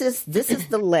his wife. This is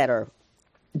the letter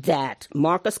that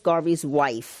Marcus Garvey's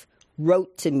wife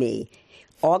wrote to me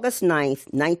August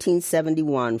 9th,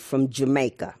 1971, from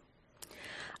Jamaica.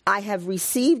 I have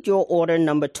received your order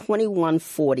number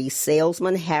 2140,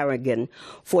 Salesman Harrigan,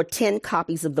 for 10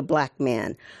 copies of The Black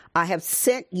Man. I have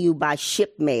sent you by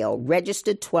ship mail,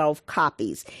 registered 12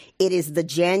 copies. It is the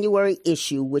January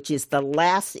issue, which is the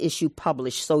last issue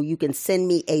published, so you can send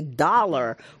me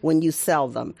 $1 when you sell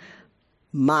them.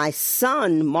 My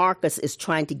son, Marcus, is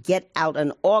trying to get out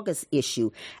an August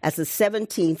issue, as the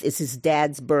 17th is his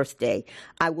dad's birthday.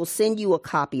 I will send you a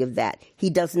copy of that. He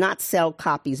does not sell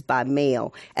copies by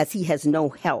mail, as he has no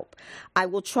help. I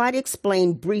will try to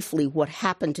explain briefly what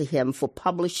happened to him for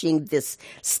publishing this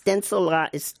stencil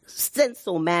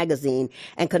magazine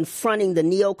and confronting the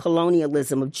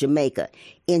neocolonialism of Jamaica.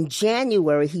 In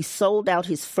January, he sold out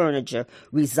his furniture,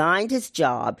 resigned his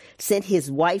job, sent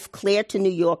his wife Claire to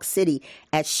New York City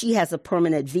as she has a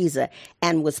permanent visa,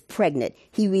 and was pregnant.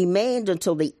 He remained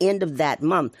until the end of that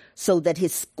month so that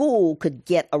his school could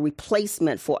get a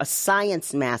replacement for a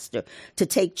science master to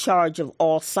take charge of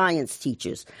all science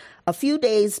teachers. A few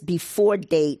days before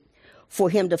date for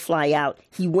him to fly out,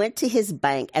 he went to his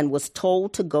bank and was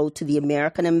told to go to the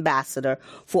American ambassador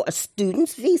for a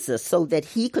student's visa so that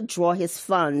he could draw his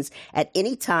funds at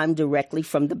any time directly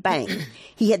from the bank.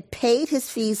 He had paid his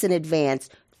fees in advance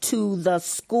to the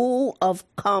School of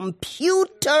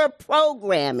Computer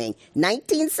Programming,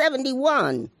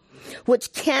 1971.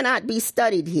 Which cannot be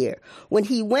studied here. When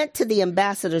he went to the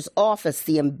ambassador's office,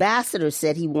 the ambassador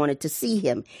said he wanted to see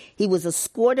him. He was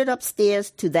escorted upstairs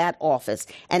to that office,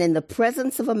 and in the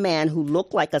presence of a man who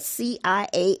looked like a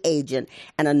CIA agent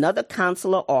and another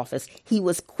consular office, he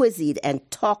was quizzed and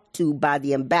talked to by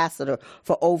the ambassador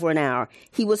for over an hour.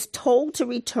 He was told to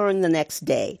return the next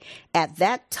day. At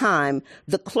that time,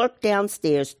 the clerk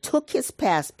downstairs took his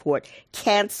passport,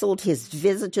 canceled his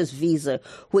visitor's visa,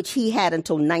 which he had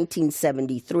until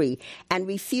 1973, and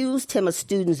refused him a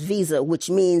student's visa, which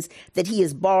means that he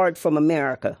is barred from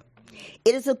America.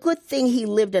 It is a good thing he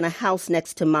lived in a house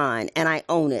next to mine, and I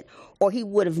own it, or he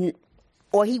would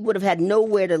have had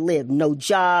nowhere to live, no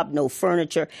job, no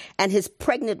furniture, and his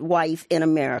pregnant wife in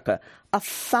America. A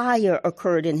fire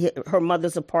occurred in her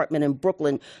mother's apartment in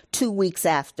Brooklyn 2 weeks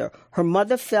after. Her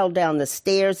mother fell down the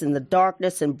stairs in the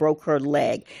darkness and broke her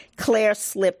leg. Claire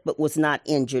slipped but was not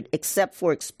injured, except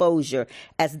for exposure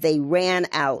as they ran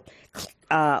out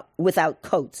without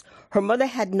coats. Her mother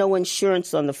had no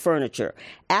insurance on the furniture.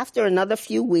 After another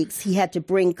few weeks, he had to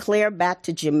bring Claire back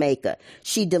to Jamaica.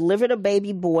 She delivered a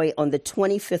baby boy on the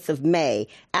 25th of May,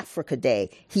 Africa Day.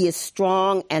 He is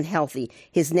strong and healthy.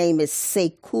 His name is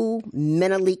Sekou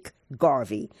Menelik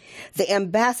Garvey. The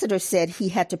ambassador said he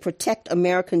had to protect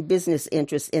American business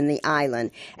interests in the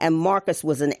island, and Marcus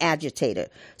was an agitator.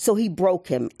 So he broke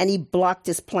him, and he blocked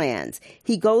his plans.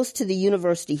 He goes to the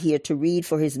university here to read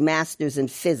for his master's in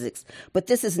physics, but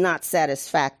this is not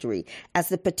satisfactory, as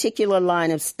the particular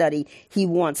line of study he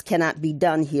wants cannot be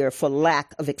done here for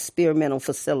lack of experimental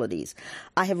facilities.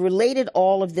 I have related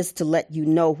all of this to let you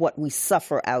know what we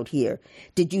suffer out here.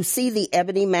 Did you see the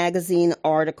Ebony magazine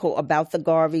article about the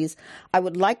Garveys? I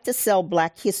would like to sell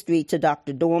Black history to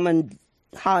Dr. Dorman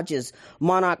Hodges,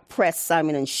 Monarch Press,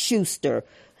 Simon & Schuster.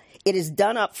 It is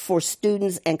done up for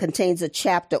students and contains a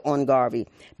chapter on Garvey.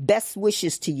 Best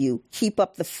wishes to you. Keep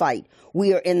up the fight.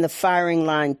 We are in the firing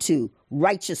line too.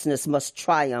 Righteousness must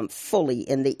triumph fully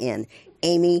in the end.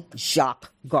 Amy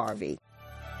Jacques Garvey.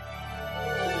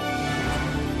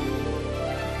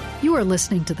 You are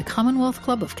listening to the Commonwealth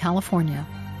Club of California.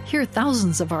 Hear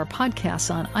thousands of our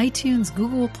podcasts on iTunes,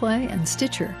 Google Play, and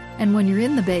Stitcher. And when you're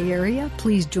in the Bay Area,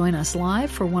 please join us live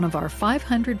for one of our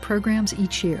 500 programs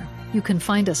each year. You can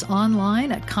find us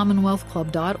online at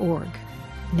commonwealthclub.org.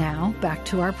 Now, back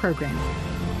to our program.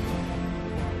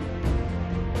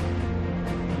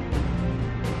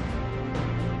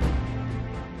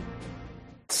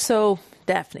 So,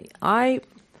 Daphne, I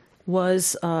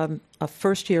was a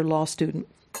first-year law student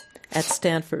at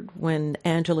Stanford when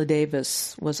Angela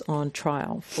Davis was on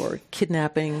trial for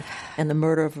kidnapping and the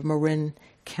murder of a Marin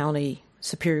County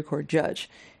Superior Court judge.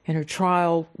 And her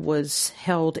trial was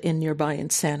held nearby in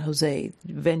San Jose.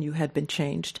 The venue had been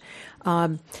changed.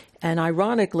 And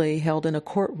ironically held in a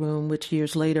courtroom which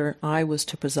years later I was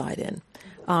to preside in.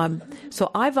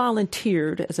 So I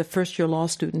volunteered as a first-year law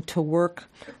student to work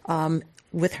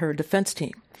with her defense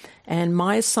team. And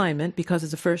my assignment, because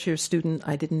as a first-year student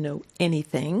I didn't know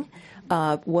anything,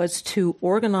 was to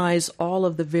organize all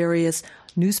of the various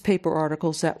newspaper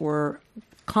articles that were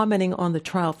commenting on the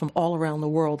trial from all around the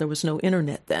world. There was no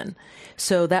internet then.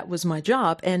 So that was my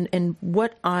job. And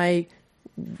what I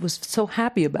was so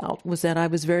happy about was that I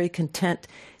was very content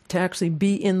to actually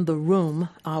be in the room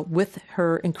with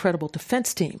her incredible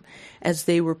defense team as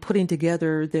they were putting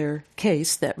together their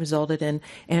case that resulted in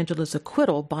Angela's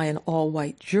acquittal by an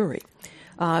all-white jury.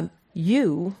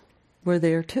 You were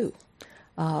there too,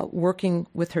 working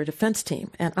with her defense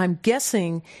team. And I'm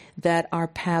guessing that our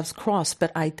paths crossed,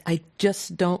 but I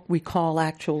just don't recall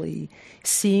actually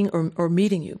seeing or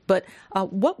meeting you. But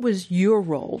what was your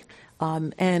role,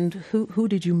 and who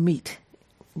did you meet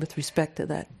with respect to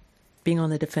that, being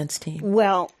on the defense team?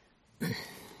 Well,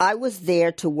 I was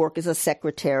there to work as a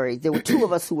secretary. There were two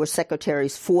of us who were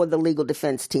secretaries for the legal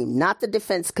defense team, not the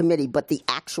defense committee, but the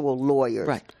actual lawyers.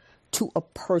 Right. To a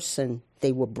person,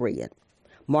 they were brilliant.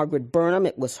 Margaret Burnham,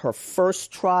 it was her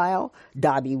first trial.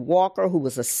 Dobby Walker, who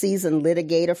was a seasoned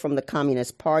litigator from the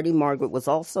Communist Party. Margaret was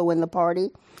also in the party.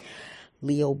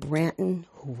 Leo Branton,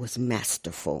 who was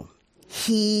masterful.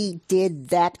 He did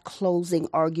that closing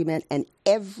argument, and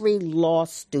every law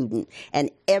student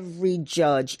and every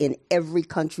judge in every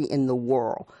country in the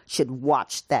world should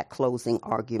watch that closing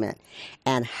argument.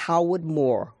 And Howard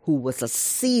Moore, who was a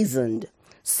seasoned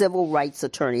civil rights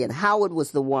attorney, and Howard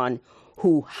was the one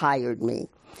who hired me.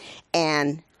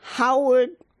 And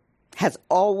Howard has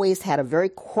always had a very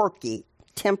quirky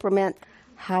temperament.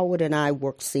 Howard and I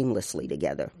worked seamlessly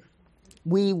together.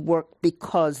 We worked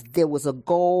because there was a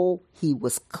goal. He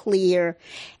was clear.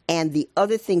 And the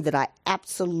other thing that I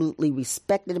absolutely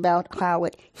respected about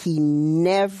Howard, he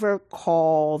never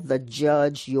called the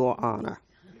judge Your Honor.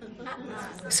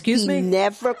 Excuse me? He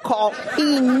never.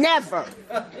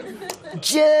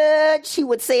 Judge, he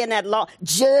would say in that law,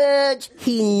 Judge,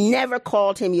 he never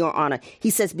called him Your Honor. He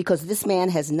says, because this man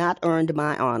has not earned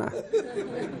my honor.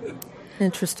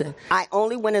 Interesting. I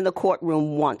only went in the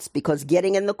courtroom once, because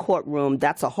getting in the courtroom,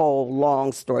 that's a whole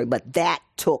long story, but that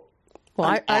took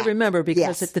Well, I remember, because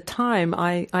yes. at the time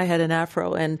I had an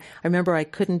afro, and I remember I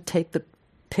couldn't take the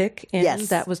pick in. Yes.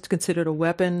 That was considered a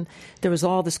weapon. There was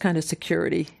all this kind of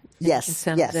security. Yes, in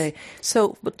San yes. Jose.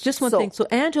 So, but just one thing. So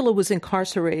Angela was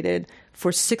incarcerated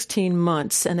for 16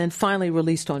 months and then finally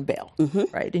released on bail,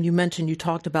 right? And you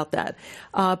talked about that.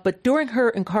 But during her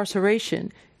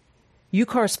incarceration, you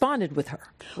corresponded with her,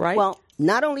 right? Well,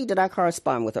 not only did I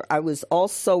correspond with her, I was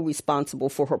also responsible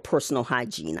for her personal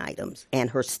hygiene items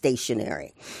and her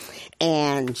stationery.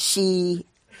 And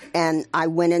I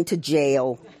went into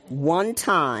jail one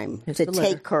time to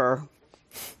take her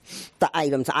the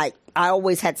items. I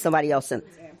always had somebody else in.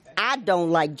 I don't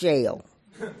like jail.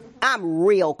 I'm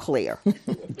real clear.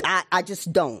 I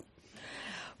just don't.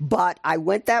 But I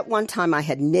went that one time. I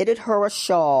had knitted her a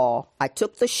shawl. I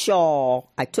took the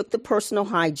shawl. I took the personal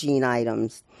hygiene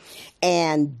items.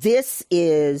 And this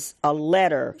is a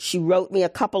letter. She wrote me a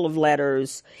couple of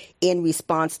letters in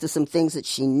response to some things that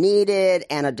she needed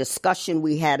and a discussion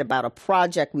we had about a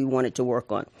project we wanted to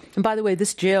work on. And by the way,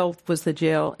 this jail was the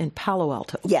jail in Palo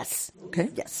Alto. Yes. Okay.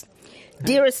 Yes.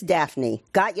 Dearest Daphne,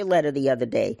 got your letter the other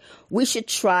day. We should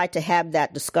try to have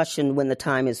that discussion when the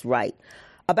time is right.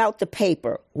 About the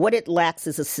paper, what it lacks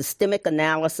is a systemic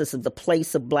analysis of the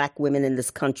place of black women in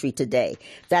this country today.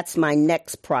 That's my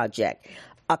next project,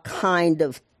 a kind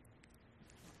of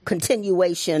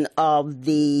continuation of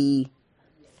the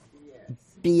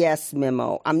BS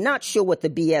memo. I'm not sure what the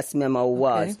BS memo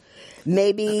was. Okay.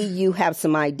 Maybe you have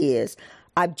some ideas.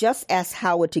 I've just asked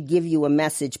Howard to give you a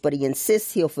message, but he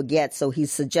insists he'll forget, so he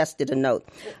suggested a note.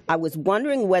 I was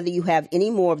wondering whether you have any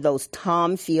more of those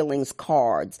Tom Feelings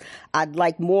cards. I'd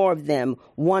like more of them,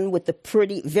 one with the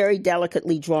pretty, very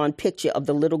delicately drawn picture of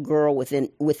the little girl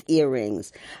with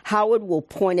earrings. Howard will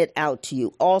point it out to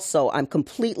you. Also, I'm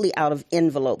completely out of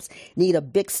envelopes. Need a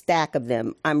big stack of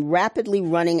them. I'm rapidly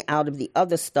running out of the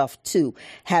other stuff, too.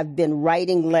 Have been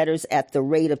writing letters at the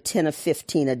rate of 10 or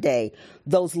 15 a day.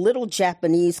 Those little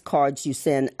Japanese cards you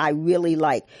send, I really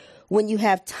like. When you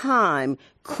have time,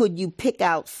 could you pick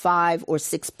out 5 or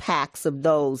 6 packs of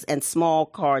those and small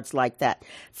cards like that?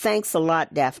 Thanks a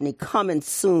lot, Daphne. Coming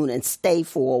soon and stay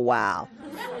for a while.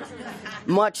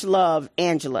 Much love,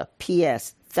 Angela.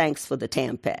 P.S. Thanks for the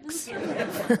Tampax.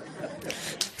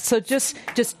 So just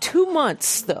 2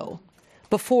 months, though,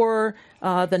 before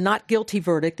the not guilty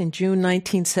verdict in June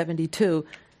 1972,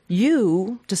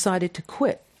 you decided to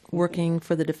quit working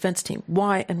for the defense team.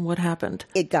 Why and what happened?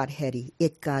 It got heady.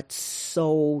 It got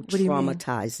so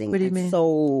traumatizing. What do you mean?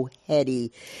 So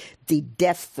heady. The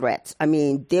death threats. I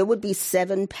mean, there would be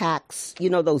 7 packs,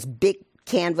 those big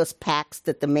canvas packs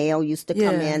that the mail used to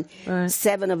come in. Right.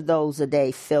 7 of those a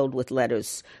day filled with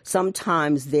letters.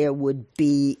 Sometimes there would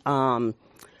be,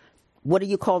 what do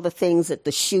you call the things at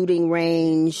the shooting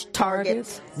range?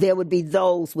 Targets. There would be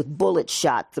those with bullets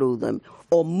shot through them,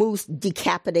 or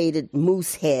decapitated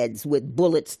moose heads with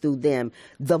bullets through them.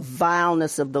 The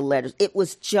vileness of the letters. It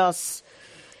was just,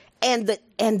 the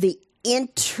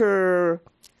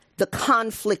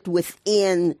conflict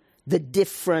within the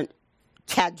different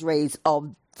cadres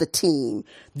of the team.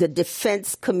 The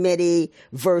defense committee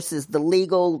versus the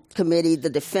legal committee. The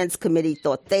defense committee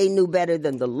thought they knew better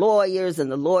than the lawyers, and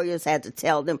the lawyers had to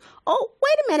tell them, oh,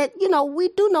 wait a minute, we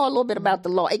do know a little bit about the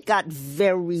law. It got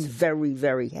very, very,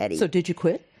 very heady. So did you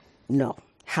quit? No.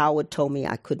 Howard told me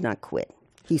I could not quit.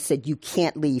 He said, you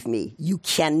can't leave me. You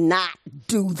cannot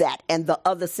do that. And the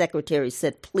other secretary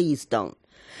said, please don't.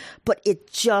 But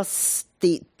it just,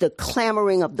 the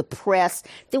clamoring of the press,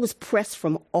 there was press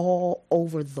from all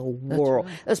over the world.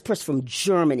 Right. There was press from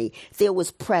Germany. There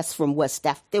was press from West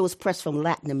Africa. There was press from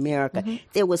Latin America. Mm-hmm.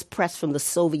 There was press from the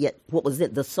Soviet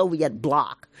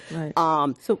bloc. Right.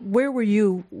 So where were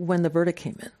you when the verdict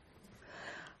came in?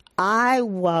 I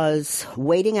was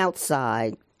waiting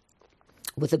outside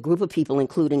with a group of people,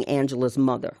 including Angela's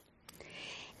mother.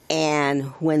 And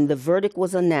when the verdict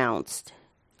was announced,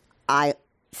 I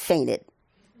fainted,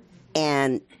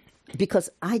 and because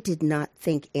I did not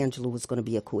think Angela was going to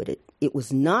be acquitted. It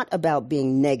was not about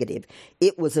being negative.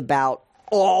 It was about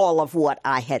all of what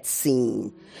I had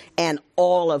seen, and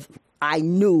I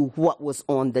knew what was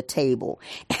on the table,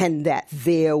 and that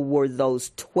there were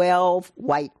those 12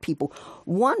 white people.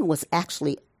 One was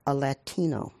actually a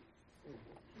Latino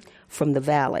from the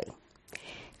Valley,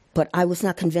 but I was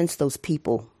not convinced those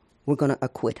people were going to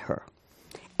acquit her,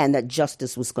 and that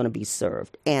justice was going to be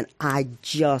served. And I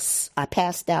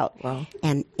passed out. Wow.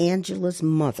 And Angela's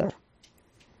mother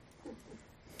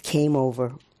came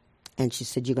over, and she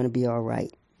said, you're going to be all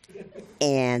right.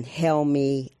 And held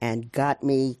me and got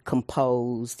me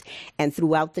composed. And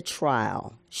throughout the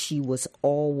trial, she was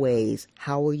always,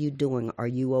 how are you doing? Are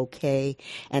you okay?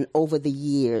 And over the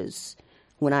years,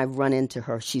 when I've run into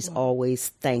her, she's always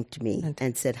thanked me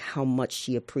and said how much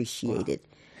she appreciated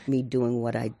me doing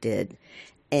what I did.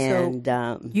 And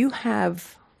so you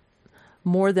have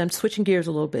more than, switching gears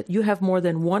a little bit, you have more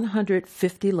than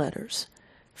 150 letters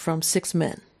from 6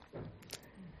 men.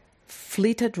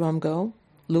 Fleta Drumgo,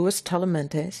 Louis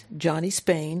Talamentes, Johnny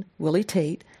Spain, Willie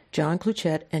Tate, John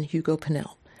Cluchette, and Hugo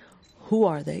Pinnell. Who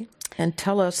are they? And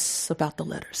tell us about the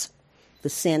letters. The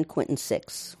San Quentin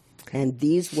Six. And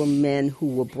these were men who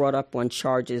were brought up on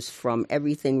charges from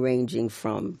everything ranging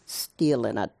from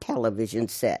stealing a television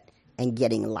set and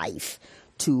getting life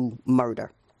to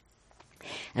murder.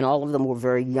 And all of them were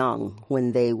very young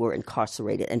when they were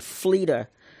incarcerated. And Fleta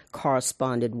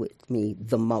corresponded with me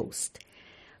the most.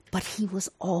 But he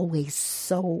was always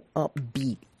so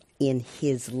upbeat in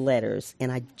his letters.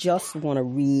 And I just want to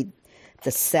read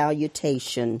the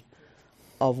salutation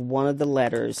of one of the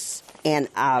letters. And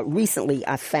recently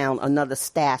I found another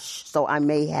stash, so I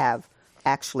may have,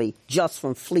 actually, just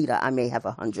from Fleta, I may have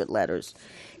 100 letters.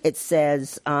 It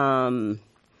says, Daphne,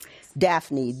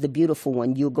 the beautiful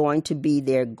one, you're going to be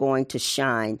there, going to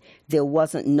shine. There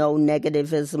wasn't no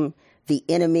negativism. The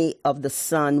enemy of the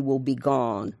sun will be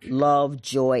gone. Love,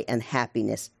 joy, and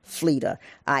happiness. Fleta,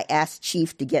 I asked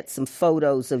Chief to get some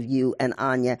photos of you and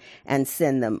Anya and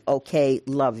send them. Okay,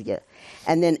 love you.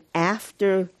 And then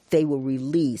after they were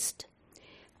released,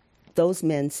 those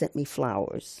men sent me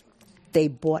flowers. They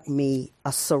bought me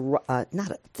a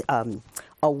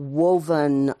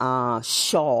woven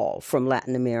shawl from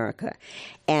Latin America,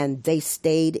 and they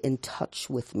stayed in touch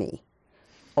with me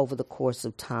over the course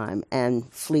of time. And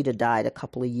Fleta died a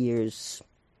couple of years,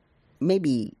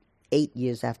 maybe 8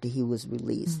 years after he was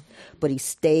released. Mm-hmm. But he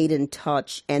stayed in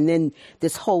touch. And then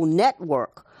this whole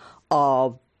network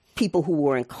of people who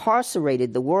were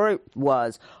incarcerated, the word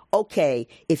was, okay,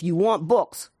 if you want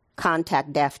books,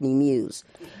 contact Daphne Muse.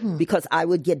 Mm-hmm. Because I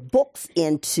would get books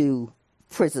into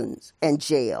prisons and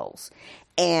jails.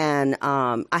 And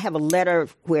I have a letter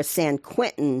where San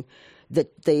Quentin,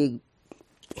 the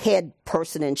head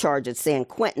person in charge at San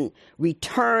Quentin,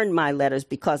 returned my letters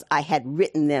because I had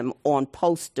written them on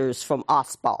posters from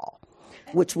Ospal,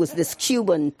 which was this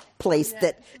Cuban place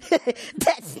that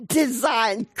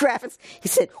designed graphics. He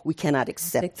said, we cannot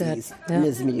accept these,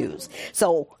 Ms. Muse.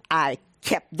 So I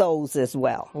kept those as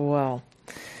well. Wow.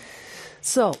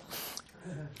 So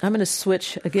I'm going to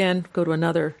switch again, go to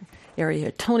another area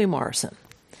here. Toni Morrison.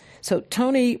 So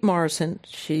Toni Morrison,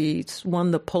 she's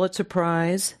won the Pulitzer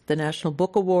Prize, the National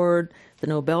Book Award, the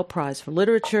Nobel Prize for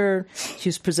Literature. She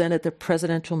was presented the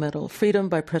Presidential Medal of Freedom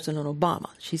by President Obama.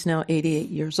 She's now 88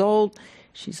 years old.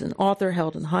 She's an author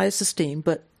held in highest esteem,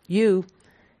 but you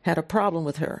had a problem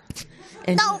with her.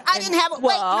 I didn't have it.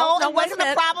 It wasn't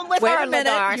a problem with her,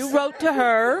 LaDoris. You wrote to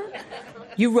her.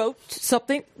 You wrote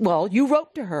something. Well, you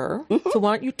wrote to her. Mm-hmm. So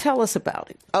why don't you tell us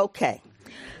about it? Okay.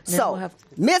 So,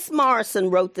 Miss Morrison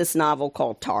wrote this novel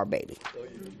called Tar Baby.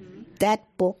 That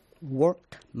book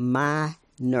worked my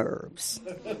nerves.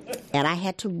 And I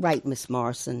had to write Miss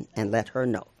Morrison and let her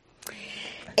know.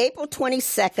 April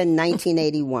 22nd,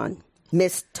 1981.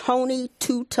 Miss Toni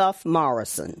Too Tough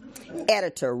Morrison,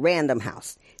 editor, Random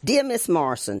House. Dear Miss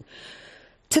Morrison,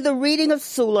 to the reading of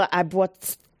Sula, I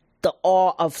brought the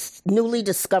awe of newly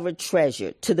discovered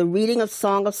treasure. To the reading of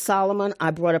Song of Solomon,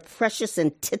 I brought a precious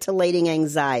and titillating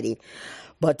anxiety.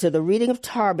 But to the reading of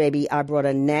Tar Baby, I brought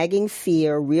a nagging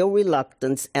fear, real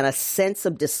reluctance, and a sense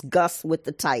of disgust with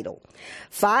the title.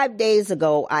 5 days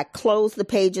ago, I closed the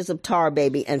pages of Tar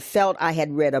Baby and felt I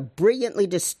had read a brilliantly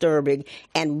disturbing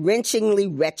and wrenchingly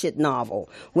wretched novel.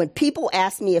 When people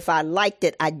ask me if I liked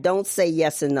it, I don't say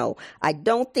yes or no. I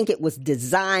don't think it was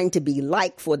designed to be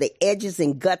liked, for the edges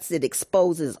and guts it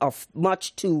exposes are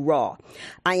much too raw.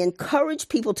 I encourage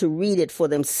people to read it for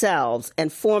themselves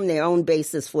and form their own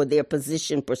basis for their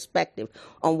position perspective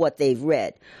on what they've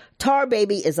read. Tar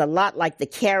Baby is a lot like the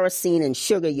kerosene and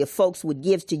sugar your folks would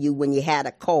give to you when you had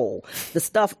a cold. The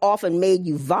stuff often made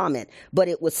you vomit, but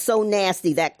it was so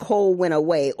nasty that cold went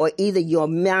away, or either your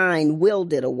mind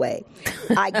willed it away.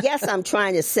 I guess I'm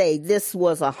trying to say this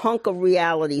was a hunk of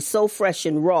reality so fresh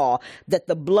and raw that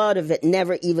the blood of it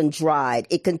never even dried.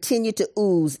 It continued to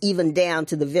ooze even down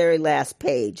to the very last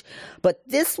page. But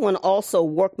this one also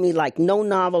worked me like no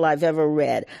novel I've ever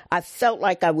read. I felt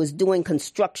like I was doing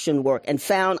construction work and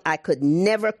found I could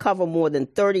never cover more than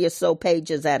 30 or so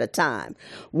pages at a time.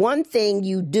 One thing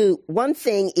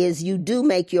is you do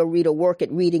make your reader work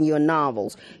at reading your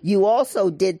novels. You also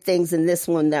did things in this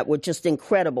one that were just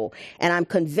incredible, and I'm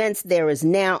convinced there is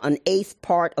now an eighth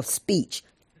part of speech.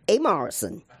 A.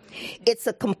 Morrison. It's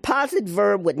a composite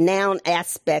verb with noun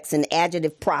aspects and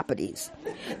adjective properties.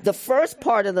 The first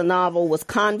part of the novel was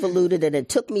convoluted, and it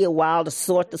took me a while to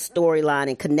sort the storyline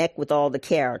and connect with all the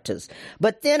characters.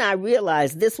 But then I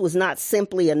realized this was not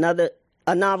simply a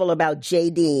novel about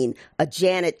Jadine, a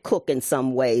Janet Cook in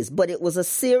some ways, but it was a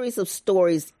series of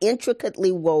stories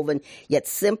intricately woven yet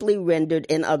simply rendered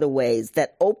in other ways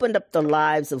that opened up the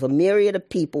lives of a myriad of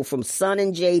people, from Son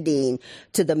and Jadine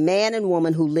to the man and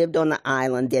woman who lived on the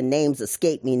island. Their names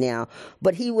escape me now,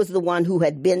 but he was the one who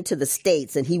had been to the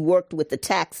States, and he worked with the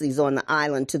taxis on the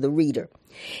island to the reader.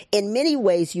 In many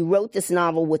ways, you wrote this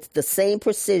novel with the same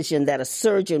precision that a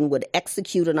surgeon would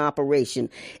execute an operation,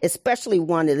 especially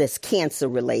one that is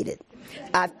cancer-related.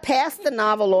 I've passed the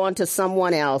novel on to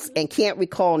someone else and can't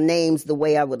recall names the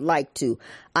way I would like to.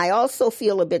 I also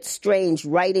feel a bit strange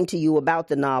writing to you about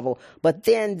the novel, but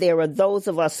then there are those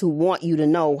of us who want you to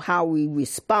know how we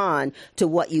respond to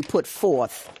what you put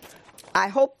forth. I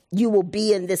hope you will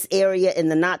be in this area in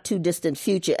the not-too-distant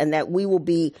future, and that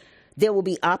there will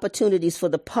be opportunities for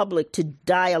the public to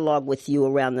dialogue with you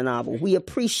around the novel. We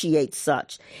appreciate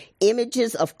such.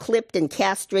 Images of clipped and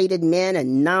castrated men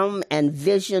and numb and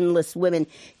visionless women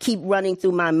keep running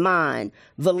through my mind.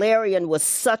 Valerian was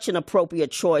such an appropriate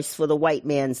choice for the white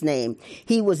man's name.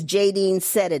 He was Jadine's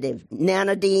sedative,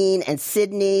 Nanadine and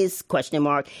Sydney's, ?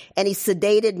 And he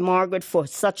sedated Margaret for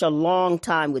such a long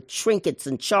time with trinkets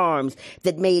and charms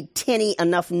that made tinny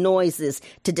enough noises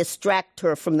to distract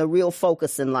her from the real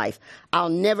focus in life. I'll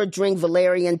never drink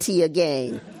Valerian tea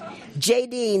again.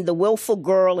 Jadine, the willful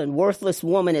girl and worthless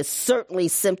woman, is certainly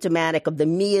symptomatic of the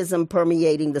meism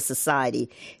permeating the society.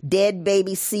 Dead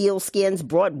baby sealskins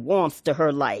brought warmth to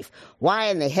her life. Why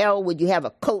in the hell would you have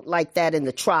a coat like that in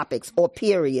the tropics, or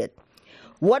period?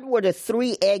 What were the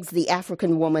 3 eggs the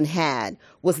African woman had?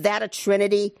 Was that a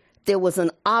trinity? There was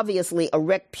an obviously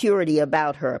erect purity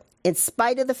about her. In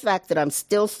spite of the fact that I'm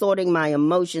still sorting my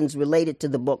emotions related to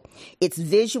the book, its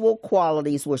visual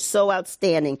qualities were so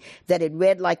outstanding that it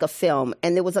read like a film,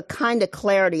 and there was a kind of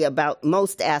clarity about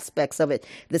most aspects of it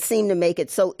that seemed to make it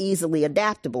so easily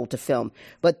adaptable to film.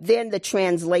 But then the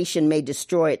translation may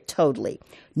destroy it totally.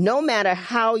 No matter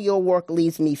how your work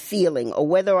leaves me feeling or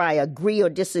whether I agree or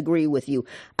disagree with you,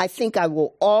 I think I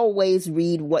will always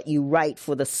read what you write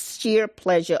for the sheer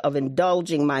pleasure of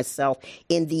indulging myself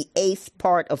in the eighth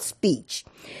part of speech.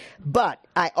 But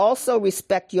I also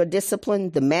respect your discipline,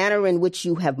 the manner in which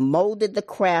you have molded the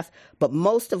craft, but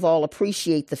most of all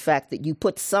appreciate the fact that you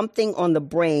put something on the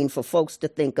brain for folks to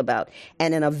think about,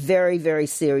 and in a very, very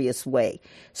serious way.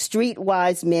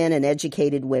 Streetwise men and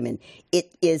educated women.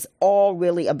 It is all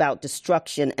really about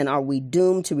destruction, and are we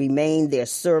doomed to remain their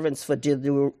servants for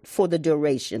the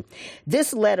duration?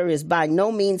 This letter is by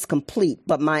no means complete,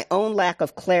 but my own lack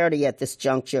of clarity at this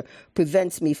juncture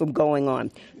prevents me from going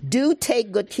on. Do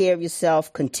take good care of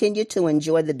yourself. Continue to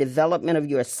enjoy the development of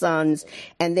your sons,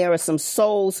 and there are some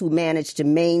souls who manage to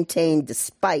maintain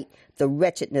despite the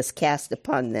wretchedness cast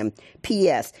upon them.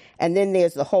 P.S. And then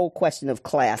there's the whole question of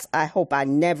class. I hope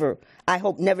never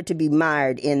to be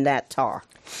mired in that tar.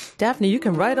 Daphne, you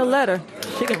can write a letter.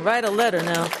 She can write a letter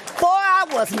now. Boy, I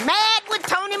was mad with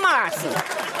Toni Morrison.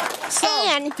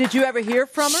 And did you ever hear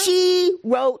from her? She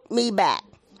wrote me back.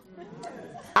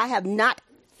 I have not.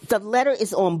 The letter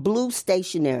is on blue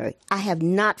stationery. I have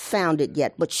not found it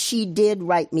yet, but she did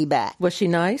write me back. Was she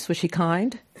nice? Was she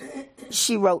kind?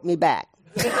 She wrote me back.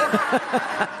 All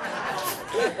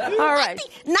right.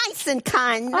 Nice and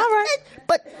kind. All right.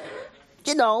 But,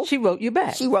 you know. She wrote you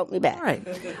back. She wrote me back.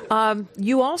 All right.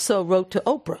 You also wrote to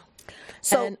Oprah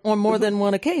and on more than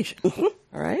one occasion. Mm-hmm.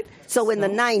 All right. So in the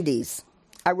 90s,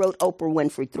 I wrote Oprah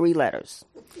Winfrey 3 letters.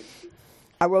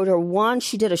 I wrote her one.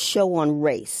 She did a show on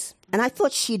race. And I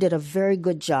thought she did a very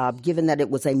good job, given that it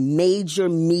was a major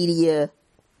media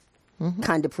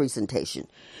kind of presentation.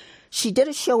 She did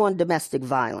a show on domestic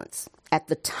violence. At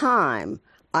the time,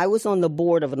 I was on the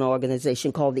board of an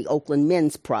organization called the Oakland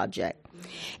Men's Project.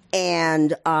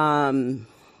 And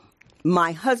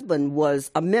my husband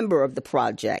was a member of the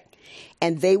project.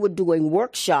 And they were doing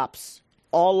workshops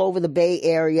all over the Bay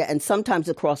Area and sometimes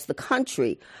across the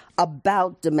country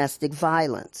about domestic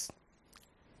violence.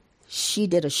 She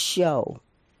did a show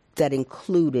that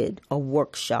included a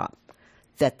workshop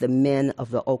that the men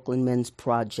of the Oakland Men's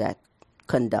Project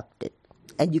conducted.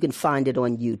 And you can find it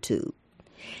on YouTube.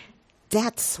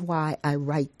 That's why I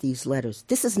write these letters.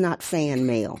 This is not fan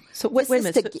mail. So wait a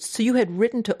minute. So you had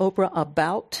written to Oprah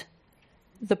about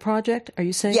the project? Are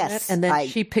you saying yes, that? And then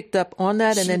she picked up on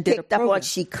that and then did a program.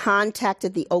 She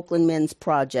contacted the Oakland Men's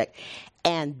Project,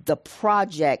 and the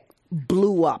project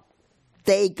blew up.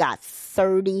 They got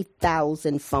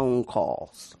 30,000 phone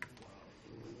calls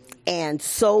and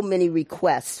so many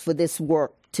requests for this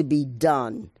work to be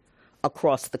done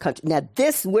across the country. Now,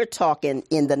 this we're talking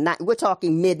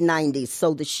mid-90s,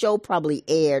 so the show probably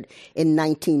aired in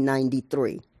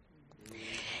 1993.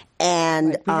 And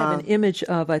right. We have an image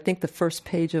of, I think, the first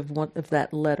page of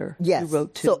that letter you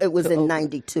wrote to. So it was in Oprah.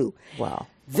 92. Wow.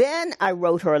 Then I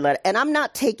wrote her a letter, and I'm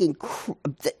not taking.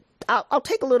 I'll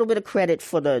take a little bit of credit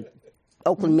for the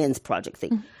Oakland Men's Project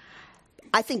thing. Mm-hmm.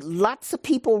 I think lots of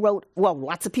people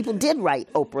did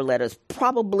write Oprah letters.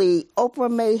 Probably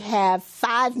Oprah may have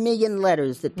 5 million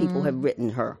letters that people have written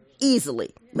her.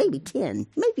 Easily. Maybe 10,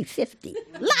 maybe 50.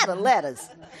 A lot of letters.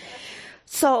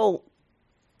 So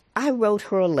I wrote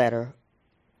her a letter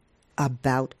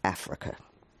about Africa.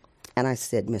 And I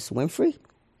said, Miss Winfrey,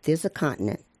 there's a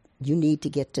continent you need to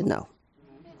get to know.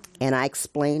 And I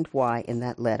explained why in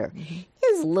that letter. Mm-hmm.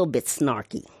 It was a little bit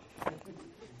snarky.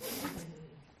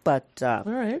 But all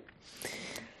right.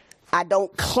 I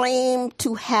don't claim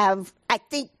to have. I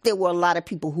think there were a lot of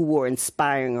people who were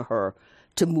inspiring her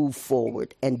to move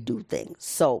forward and do things.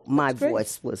 So my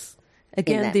voice was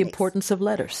again the importance of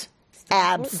letters.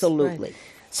 Absolutely. Right.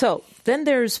 So then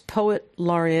there's poet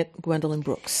laureate Gwendolyn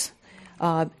Brooks.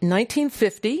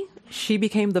 1950, she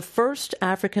became the first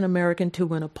African American to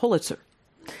win a Pulitzer,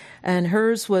 and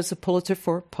hers was a Pulitzer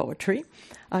for poetry.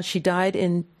 She died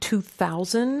in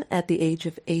 2000 at the age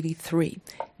of 83.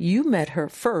 You met her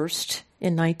first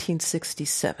in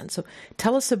 1967. So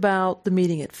tell us about the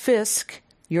meeting at Fisk,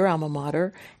 your alma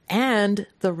mater, and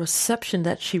the reception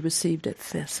that she received at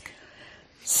Fisk.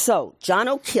 So John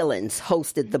O'Killens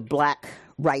hosted the Black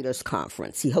Writers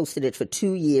Conference. He hosted it for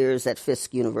 2 years at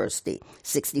Fisk University,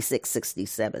 66,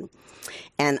 67.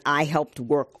 And I helped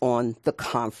work on the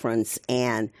conference,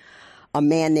 and a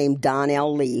man named Don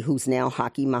L. Lee, who's now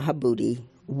Haki Mahabooty,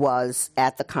 was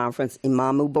at the conference.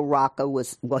 Imamu Baraka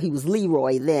he was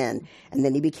Leroy then, and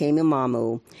then he became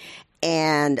Imamu.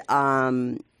 And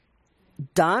Don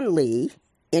Lee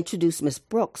introduced Miss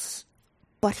Brooks,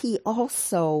 but he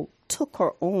also took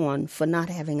her on for not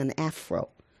having an afro.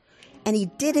 And he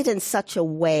did it in such a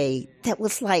way that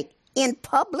was like in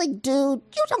public, dude.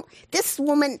 You don't. This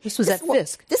woman. This was at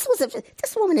Fisk.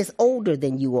 This woman is older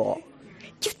than you all.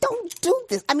 You don't do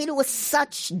this. I mean, it was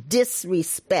such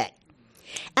disrespect.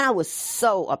 And I was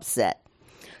so upset.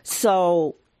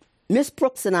 So Miss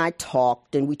Brooks and I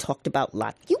talked, and we talked about a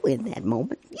lot. You were in that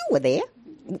moment. You were there.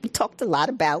 We talked a lot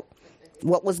about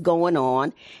what was going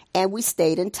on, and we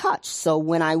stayed in touch. So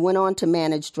when I went on to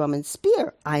manage Drum and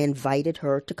Spear, I invited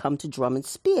her to come to Drum and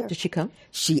Spear. Did she come?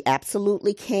 She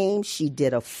absolutely came. She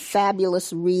did a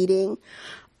fabulous reading.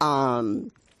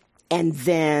 And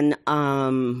then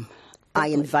I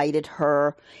invited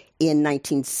her in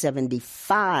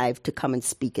 1975 to come and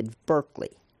speak at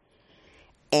Berkeley.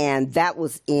 And that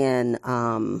was in,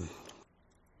 I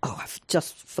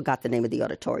just forgot the name of the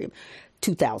auditorium,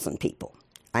 2,000 people.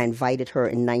 I invited her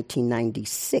in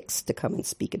 1996 to come and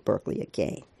speak at Berkeley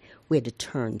again. We had to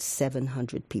turn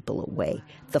 700 people away.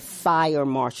 The fire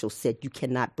marshal said, you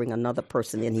cannot bring another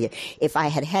person in here. If I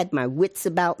had had my wits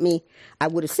about me, I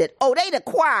would have said, oh, they the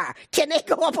choir. Can they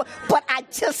go up? But I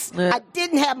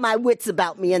didn't have my wits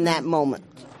about me in that moment.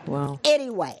 Wow.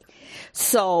 Anyway,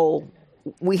 so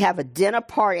we have a dinner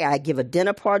party. I give a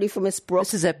dinner party for Miss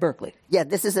Brooks. This is at Berkeley. Yeah,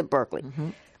 this is at Berkeley. Mm-hmm.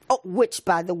 Oh, which,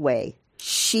 by the way,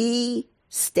 she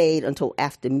stayed until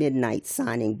after midnight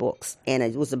signing books. And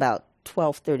it was about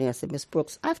 12:30. I said, Miss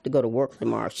Brooks, I have to go to work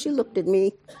tomorrow. She looked at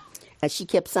me, and she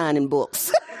kept signing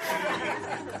books.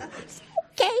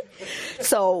 Okay.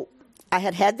 So I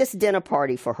had this dinner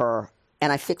party for her,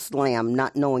 and I fixed lamb,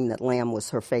 not knowing that lamb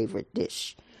was her favorite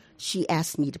dish. She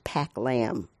asked me to pack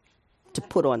lamb to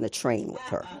put on the train with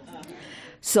her.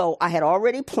 So I had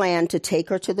already planned to take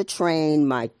her to the train.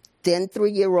 My then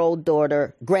 3-year-old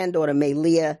granddaughter,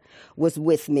 Maylia, was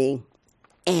with me.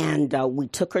 And we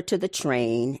took her to the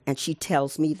train, and she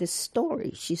tells me this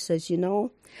story. She says,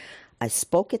 I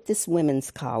spoke at this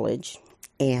women's college,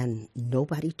 and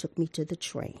nobody took me to the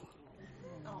train.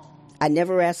 I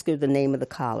never asked her the name of the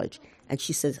college. And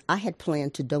she says, I had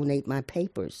planned to donate my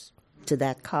papers to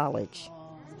that college.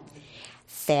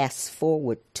 Fast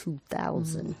forward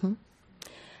 2000. Mm-hmm.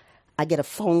 I get a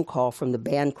phone call from the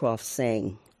Bancroft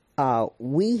saying,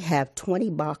 we have 20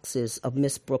 boxes of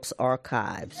Miss Brooks'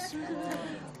 archives.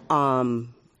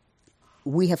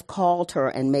 We have called her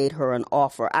and made her an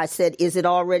offer. I said, is it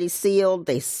already sealed?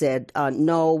 They said,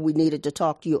 no, we needed to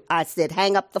talk to you. I said,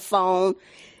 hang up the phone,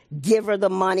 give her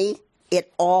the money.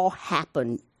 It all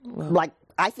happened. Wow.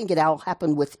 I think it all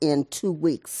happened within 2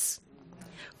 weeks.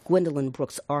 Gwendolyn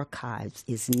Brooks' archives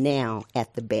is now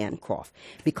at the Bancroft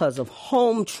because of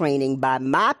home training by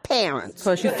my parents.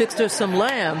 Because you fixed her some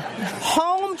lamb.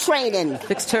 Home training.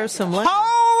 Fixed her some lamb.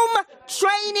 Home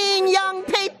training, young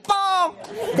people,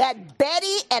 that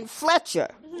Betty and Fletcher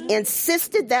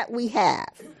insisted that we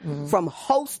have. Mm-hmm. From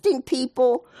hosting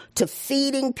people to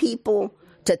feeding people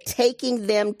to taking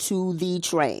them to the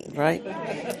train. Right.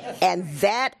 And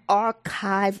that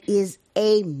archive is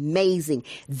amazing.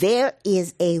 There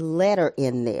is a letter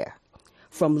in there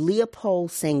from Leopold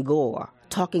Senghor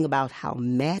talking about how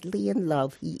madly in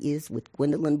love he is with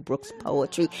Gwendolyn Brooks'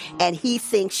 poetry, and he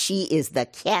thinks she is the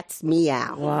cat's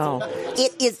meow. Wow.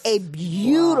 It is a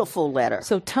beautiful letter.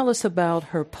 So tell us about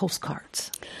her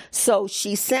postcards. So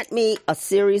she sent me a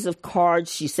series of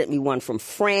cards. She sent me one from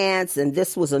France, and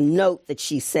this was a note that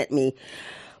she sent me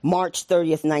March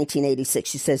 30th, 1986.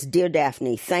 She says, Dear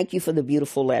Daphne, thank you for the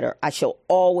beautiful letter. I shall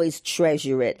always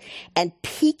treasure it and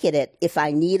peek at it if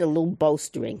I need a little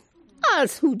bolstering.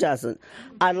 Who doesn't?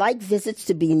 I like visits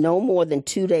to be no more than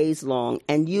 2 days long,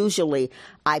 and usually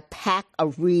I pack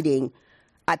it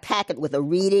with a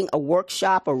reading, a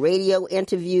workshop, a radio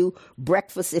interview,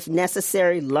 breakfast if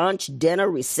necessary, lunch, dinner,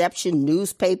 reception,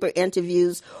 newspaper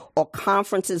interviews, or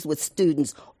conferences with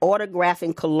students,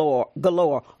 autographing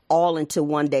galore, all into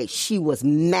one day. She was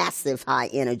massive high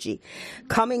energy.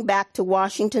 Coming back to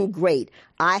Washington, great.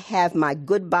 I have my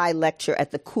goodbye lecture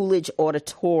at the Coolidge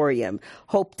Auditorium.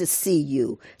 Hope to see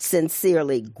you.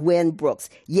 Sincerely, Gwen Brooks.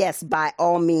 Yes, by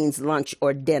all means, lunch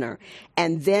or dinner.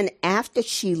 And then after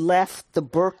she left the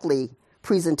Berkeley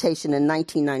presentation in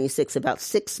 1996, about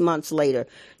 6 months later,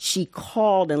 she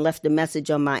called and left a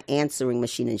message on my answering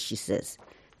machine, and she says,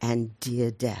 and dear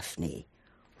Daphne,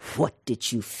 what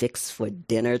did you fix for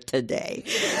dinner today?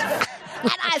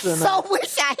 And I so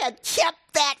wish I had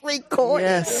kept that recording.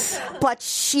 Yes. But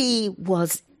she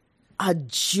was a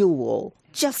jewel,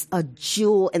 just a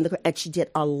jewel. And she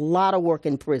did a lot of work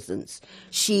in prisons.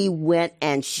 She went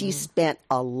and she spent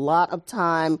a lot of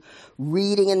time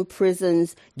reading in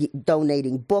prisons,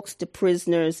 donating books to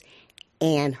prisoners,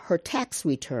 and her tax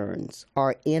returns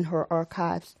are in her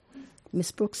archives. Miss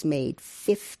Brooks made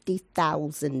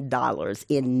 $50,000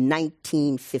 in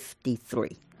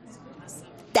 1953.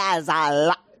 That's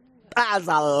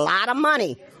a lot of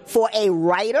money for a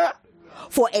writer,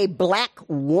 for a black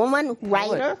woman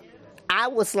writer. I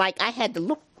was like, I had to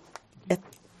look at,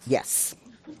 yes,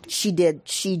 she did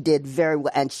very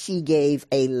well, and she gave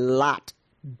a lot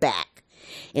back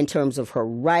in terms of her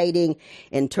writing,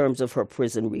 in terms of her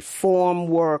prison reform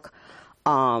work,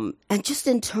 and just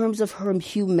in terms of her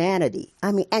humanity.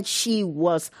 I mean, and she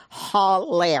was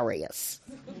hilarious.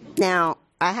 Now,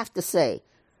 I have to say,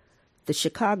 the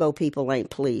Chicago people ain't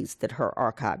pleased that her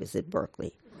archive is at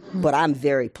Berkeley, but I'm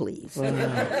very pleased.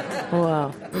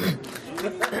 Wow.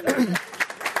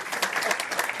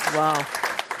 Wow.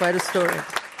 Quite a story.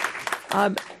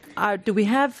 Do we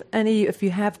have any, if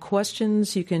you have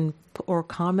questions or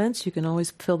comments, you can always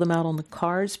fill them out on the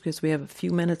cards because we have a few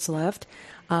minutes left.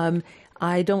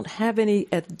 I don't have any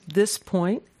at this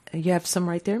point. You have some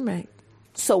right there, Meg.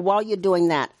 So while you're doing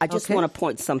that, I just want to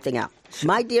point something out. Sure.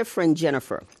 My dear friend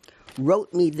Jennifer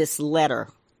wrote me this letter.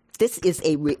 This is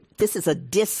a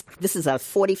disc. This is a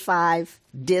 45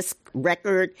 disc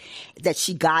record that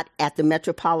she got at the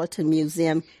Metropolitan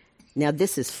Museum. Now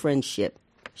this is friendship.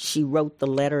 She wrote the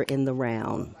letter in the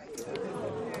round.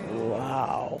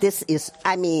 Wow. This is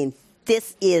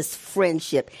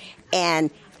friendship, and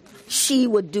she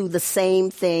would do the same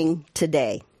thing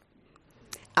today.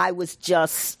 I was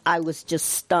just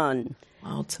stunned.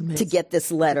 Wow, it's amazing. To get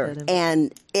this letter,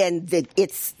 and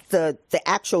the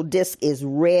actual disc is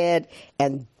red,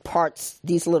 and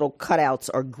these little cutouts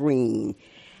are green,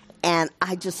 and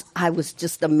I was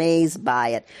just amazed by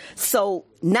it. So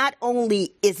not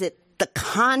only is it the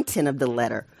content of the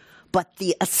letter, but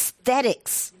the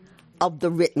aesthetics of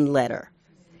the written letter,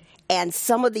 and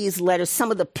some of these letters,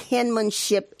 some of the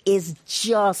penmanship is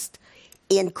just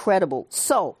incredible.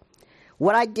 So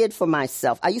what I did for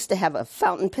myself, I used to have a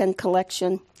fountain pen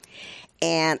collection,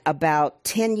 and about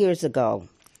 10 years ago,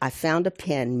 I found a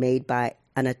pen made by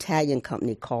an Italian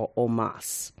company called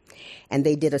Omas, and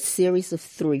they did a series of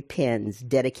 3 pens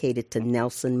dedicated to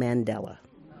Nelson Mandela.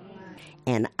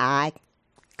 And I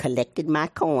collected my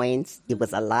coins. It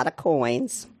was a lot of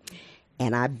coins,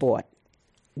 and I bought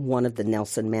one of the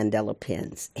Nelson Mandela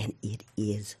pens, and it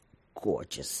is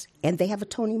gorgeous. And they have a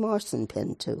Toni Morrison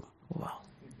pen, too. Wow.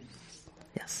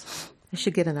 Yes. You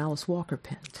should get an Alice Walker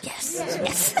pen. Yes.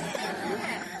 Yes.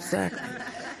 Exactly.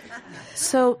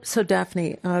 So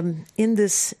Daphne, in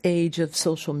this age of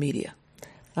social media,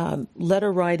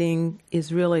 letter writing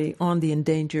is really on the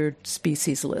endangered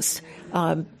species list.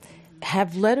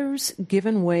 Have letters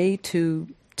given way to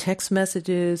text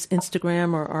messages,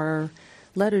 Instagram, or are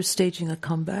letters staging a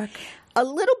comeback? A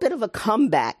little bit of a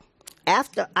comeback.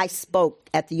 After I spoke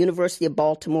at the University of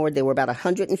Baltimore, there were about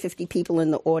 150 people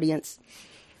in the audience.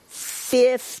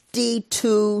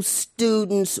 52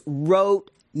 students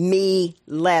wrote me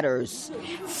letters.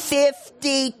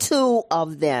 52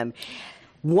 of them.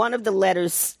 One of the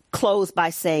letters closed by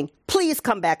saying, "Please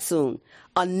come back soon."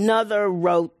 Another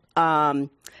wrote,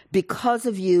 "Because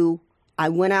of you, I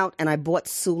went out and I bought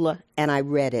Sula and I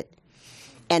read it.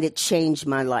 And it changed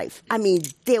my life." I mean,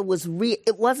 it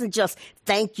wasn't just,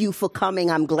 "Thank you for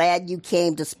coming. I'm glad you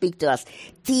came to speak to us."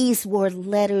 These were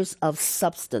letters of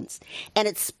substance. And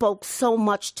it spoke so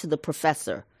much to the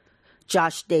professor,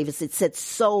 Josh Davis. It said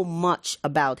so much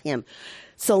about him.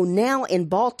 So now in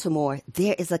Baltimore,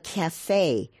 there is a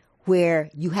cafe where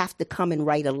you have to come and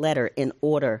write a letter in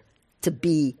order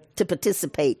to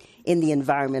participate in the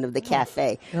environment of the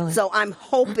cafe. Really? So I'm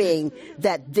hoping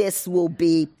that this will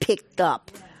be picked up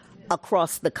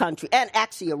across the country and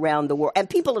actually around the world. And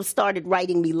people have started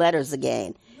writing me letters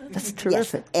again. That's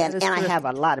terrific. Yes. And I have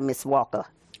a lot of Miss Walker.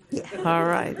 Yeah. All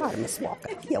right. A lot of Miss Walker.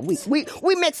 Yeah,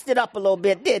 we mixed it up a little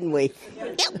bit, didn't we?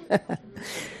 Yep.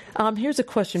 Here's a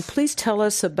question. Please tell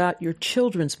us about your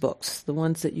children's books, the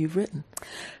ones that you've written.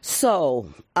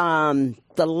 So,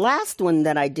 the last one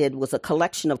that I did was a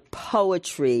collection of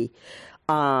poetry,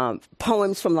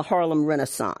 poems from the Harlem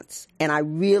Renaissance. And I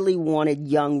really wanted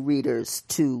young readers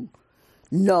to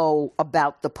know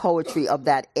about the poetry of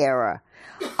that era.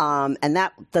 And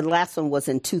the last one was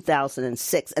in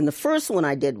 2006. And the first one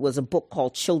I did was a book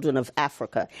called Children of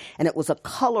Africa. And it was a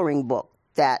coloring book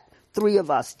that 3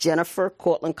 of us, Jennifer,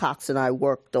 Cortland Cox, and I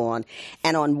worked on.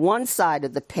 And on one side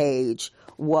of the page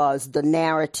was the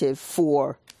narrative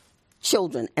for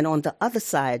children, and on the other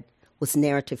side was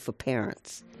narrative for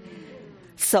parents.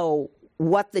 So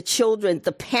what the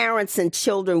parents and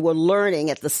children were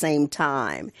learning at the same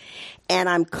time. And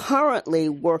I'm currently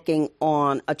working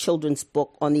on a children's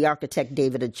book on the architect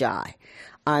David Adjaye.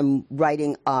 I'm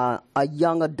writing a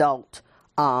young adult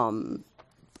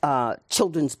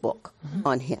children's book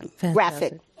on him.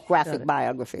 Fantastic. graphic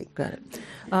biography. Got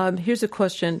it. Here's a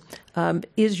question.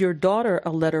 Is your daughter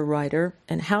a letter writer,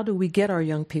 and how do we get our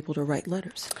young people to write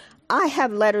letters? I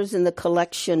have letters in the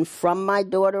collection from my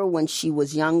daughter when she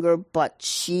was younger, but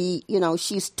she's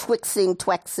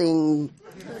twexing,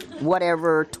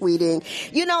 whatever, tweeting.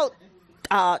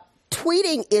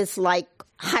 Tweeting is like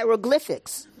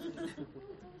hieroglyphics.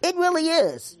 It really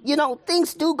is.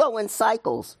 Things do go in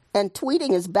cycles, and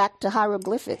tweeting is back to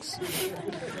hieroglyphics.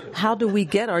 How do we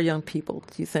get our young people,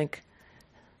 do you think?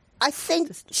 I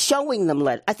think showing them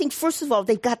letters. I think, first of all,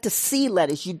 they've got to see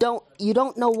letters. You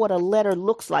don't know what a letter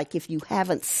looks like if you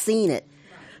haven't seen it.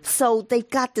 So they've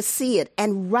got to see it.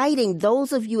 And writing,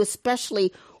 those of you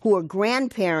especially who are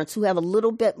grandparents who have a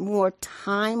little bit more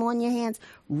time on your hands,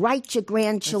 write your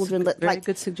grandchildren. That's a very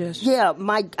good suggestion. Yeah,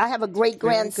 I have a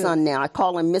great-grandson now. I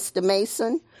call him Mr.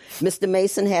 Mason. Mr.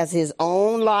 Mason has his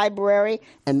own library,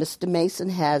 and Mr. Mason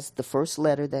has the first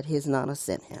letter that his Nana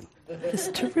sent him. It's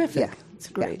terrific. Yeah. It's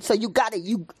great. Yeah. So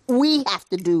we have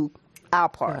to do our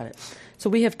part. Got it. So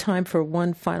we have time for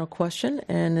one final question,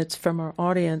 and it's from our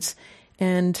audience.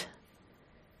 And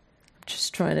I'm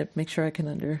just trying to make sure I can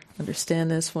understand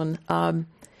this one.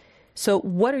 So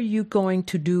what are you going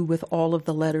to do with all of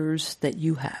the letters that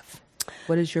you have?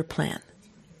 What is your plan?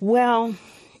 Well,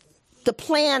 the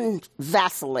plan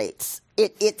vacillates.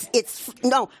 I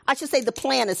should say the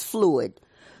plan is fluid.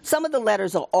 Some of the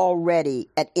letters are already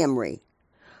at Emory.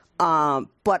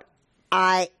 But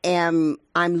I'm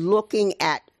looking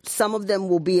at, some of them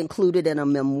will be included in a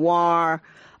memoir.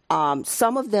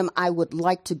 Some of them I would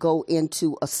like to go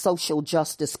into a social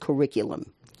justice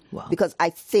curriculum. Wow. Because I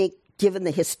think, given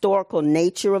the historical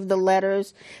nature of the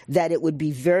letters, that it would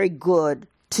be very good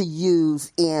to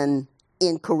use in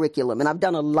curriculum. And I've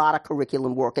done a lot of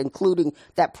curriculum work, including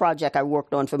that project I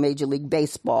worked on for Major League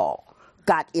Baseball.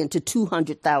 Got into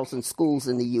 200,000 schools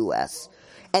in the U.S.,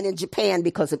 and in Japan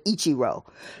because of Ichiro.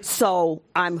 So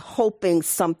I'm hoping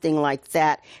something like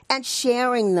that, and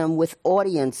sharing them with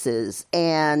audiences.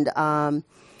 And, and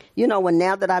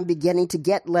now that I'm beginning to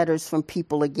get letters from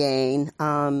people again,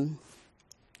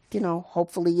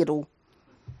 hopefully it'll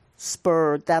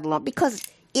spur that along, because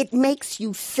it makes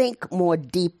you think more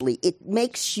deeply. It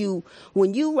makes you,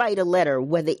 when you write a letter,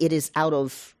 whether it is out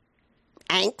of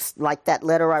angst, like that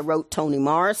letter I wrote Toni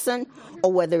Morrison,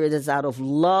 or whether it is out of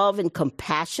love and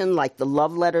compassion, like the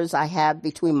love letters I have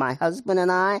between my husband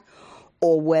and I,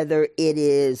 or whether it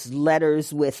is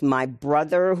letters with my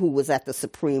brother who was at the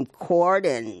Supreme Court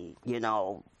and,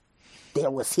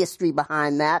 there was history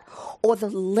behind that, or the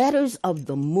letters of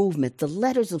the movement, the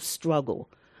letters of struggle.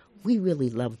 We really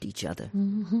loved each other.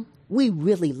 Mm-hmm. We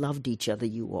really loved each other,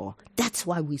 you all. That's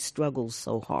why we struggled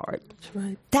so hard. That's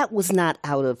right. That was not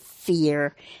out of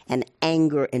fear and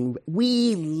anger, and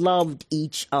we loved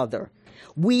each other.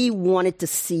 We wanted to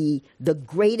see the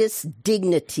greatest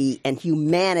dignity and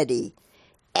humanity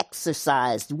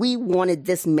exercised. We wanted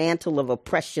this mantle of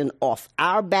oppression off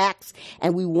our backs,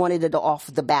 and we wanted it off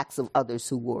the backs of others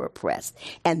who were oppressed.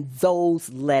 And those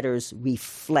letters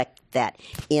reflect that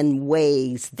in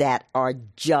ways that are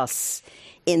just,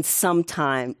 in some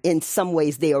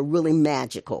ways, they are really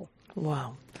magical.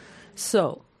 Wow.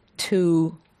 So,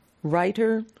 to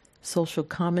writer, social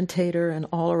commentator, and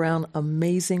all-around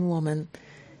amazing woman,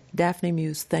 Daphne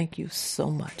Muse, thank you so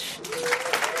much.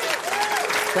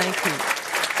 Thank you.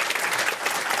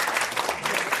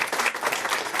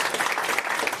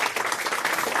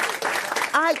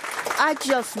 I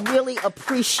just really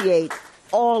appreciate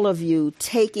all of you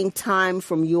taking time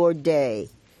from your day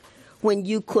when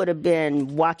you could have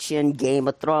been watching Game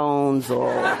of Thrones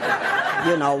or,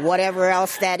 whatever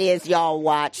else that is y'all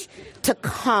watch, to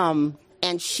come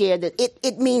and share that.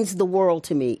 It means the world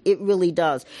to me. It really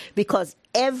does. Because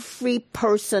every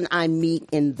person I meet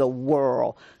in the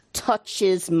world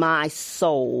touches my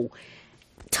soul,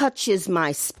 touches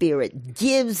my spirit,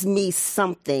 gives me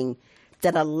something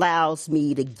that allows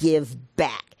me to give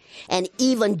back. And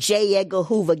even J. Edgar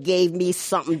Hoover gave me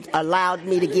something, allowed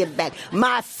me to give back.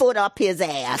 My foot up his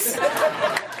ass.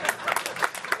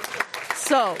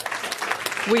 So,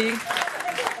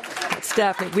 it's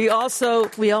Daphne. We also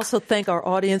thank our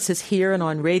audiences here and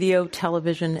on radio,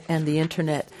 television, and the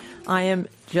internet. I am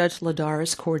Judge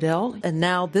LaDoris Cordell, and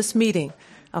now this meeting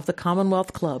of the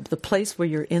Commonwealth Club, the place where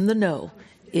you're in the know,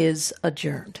 is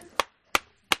adjourned.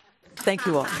 Thank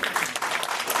you all.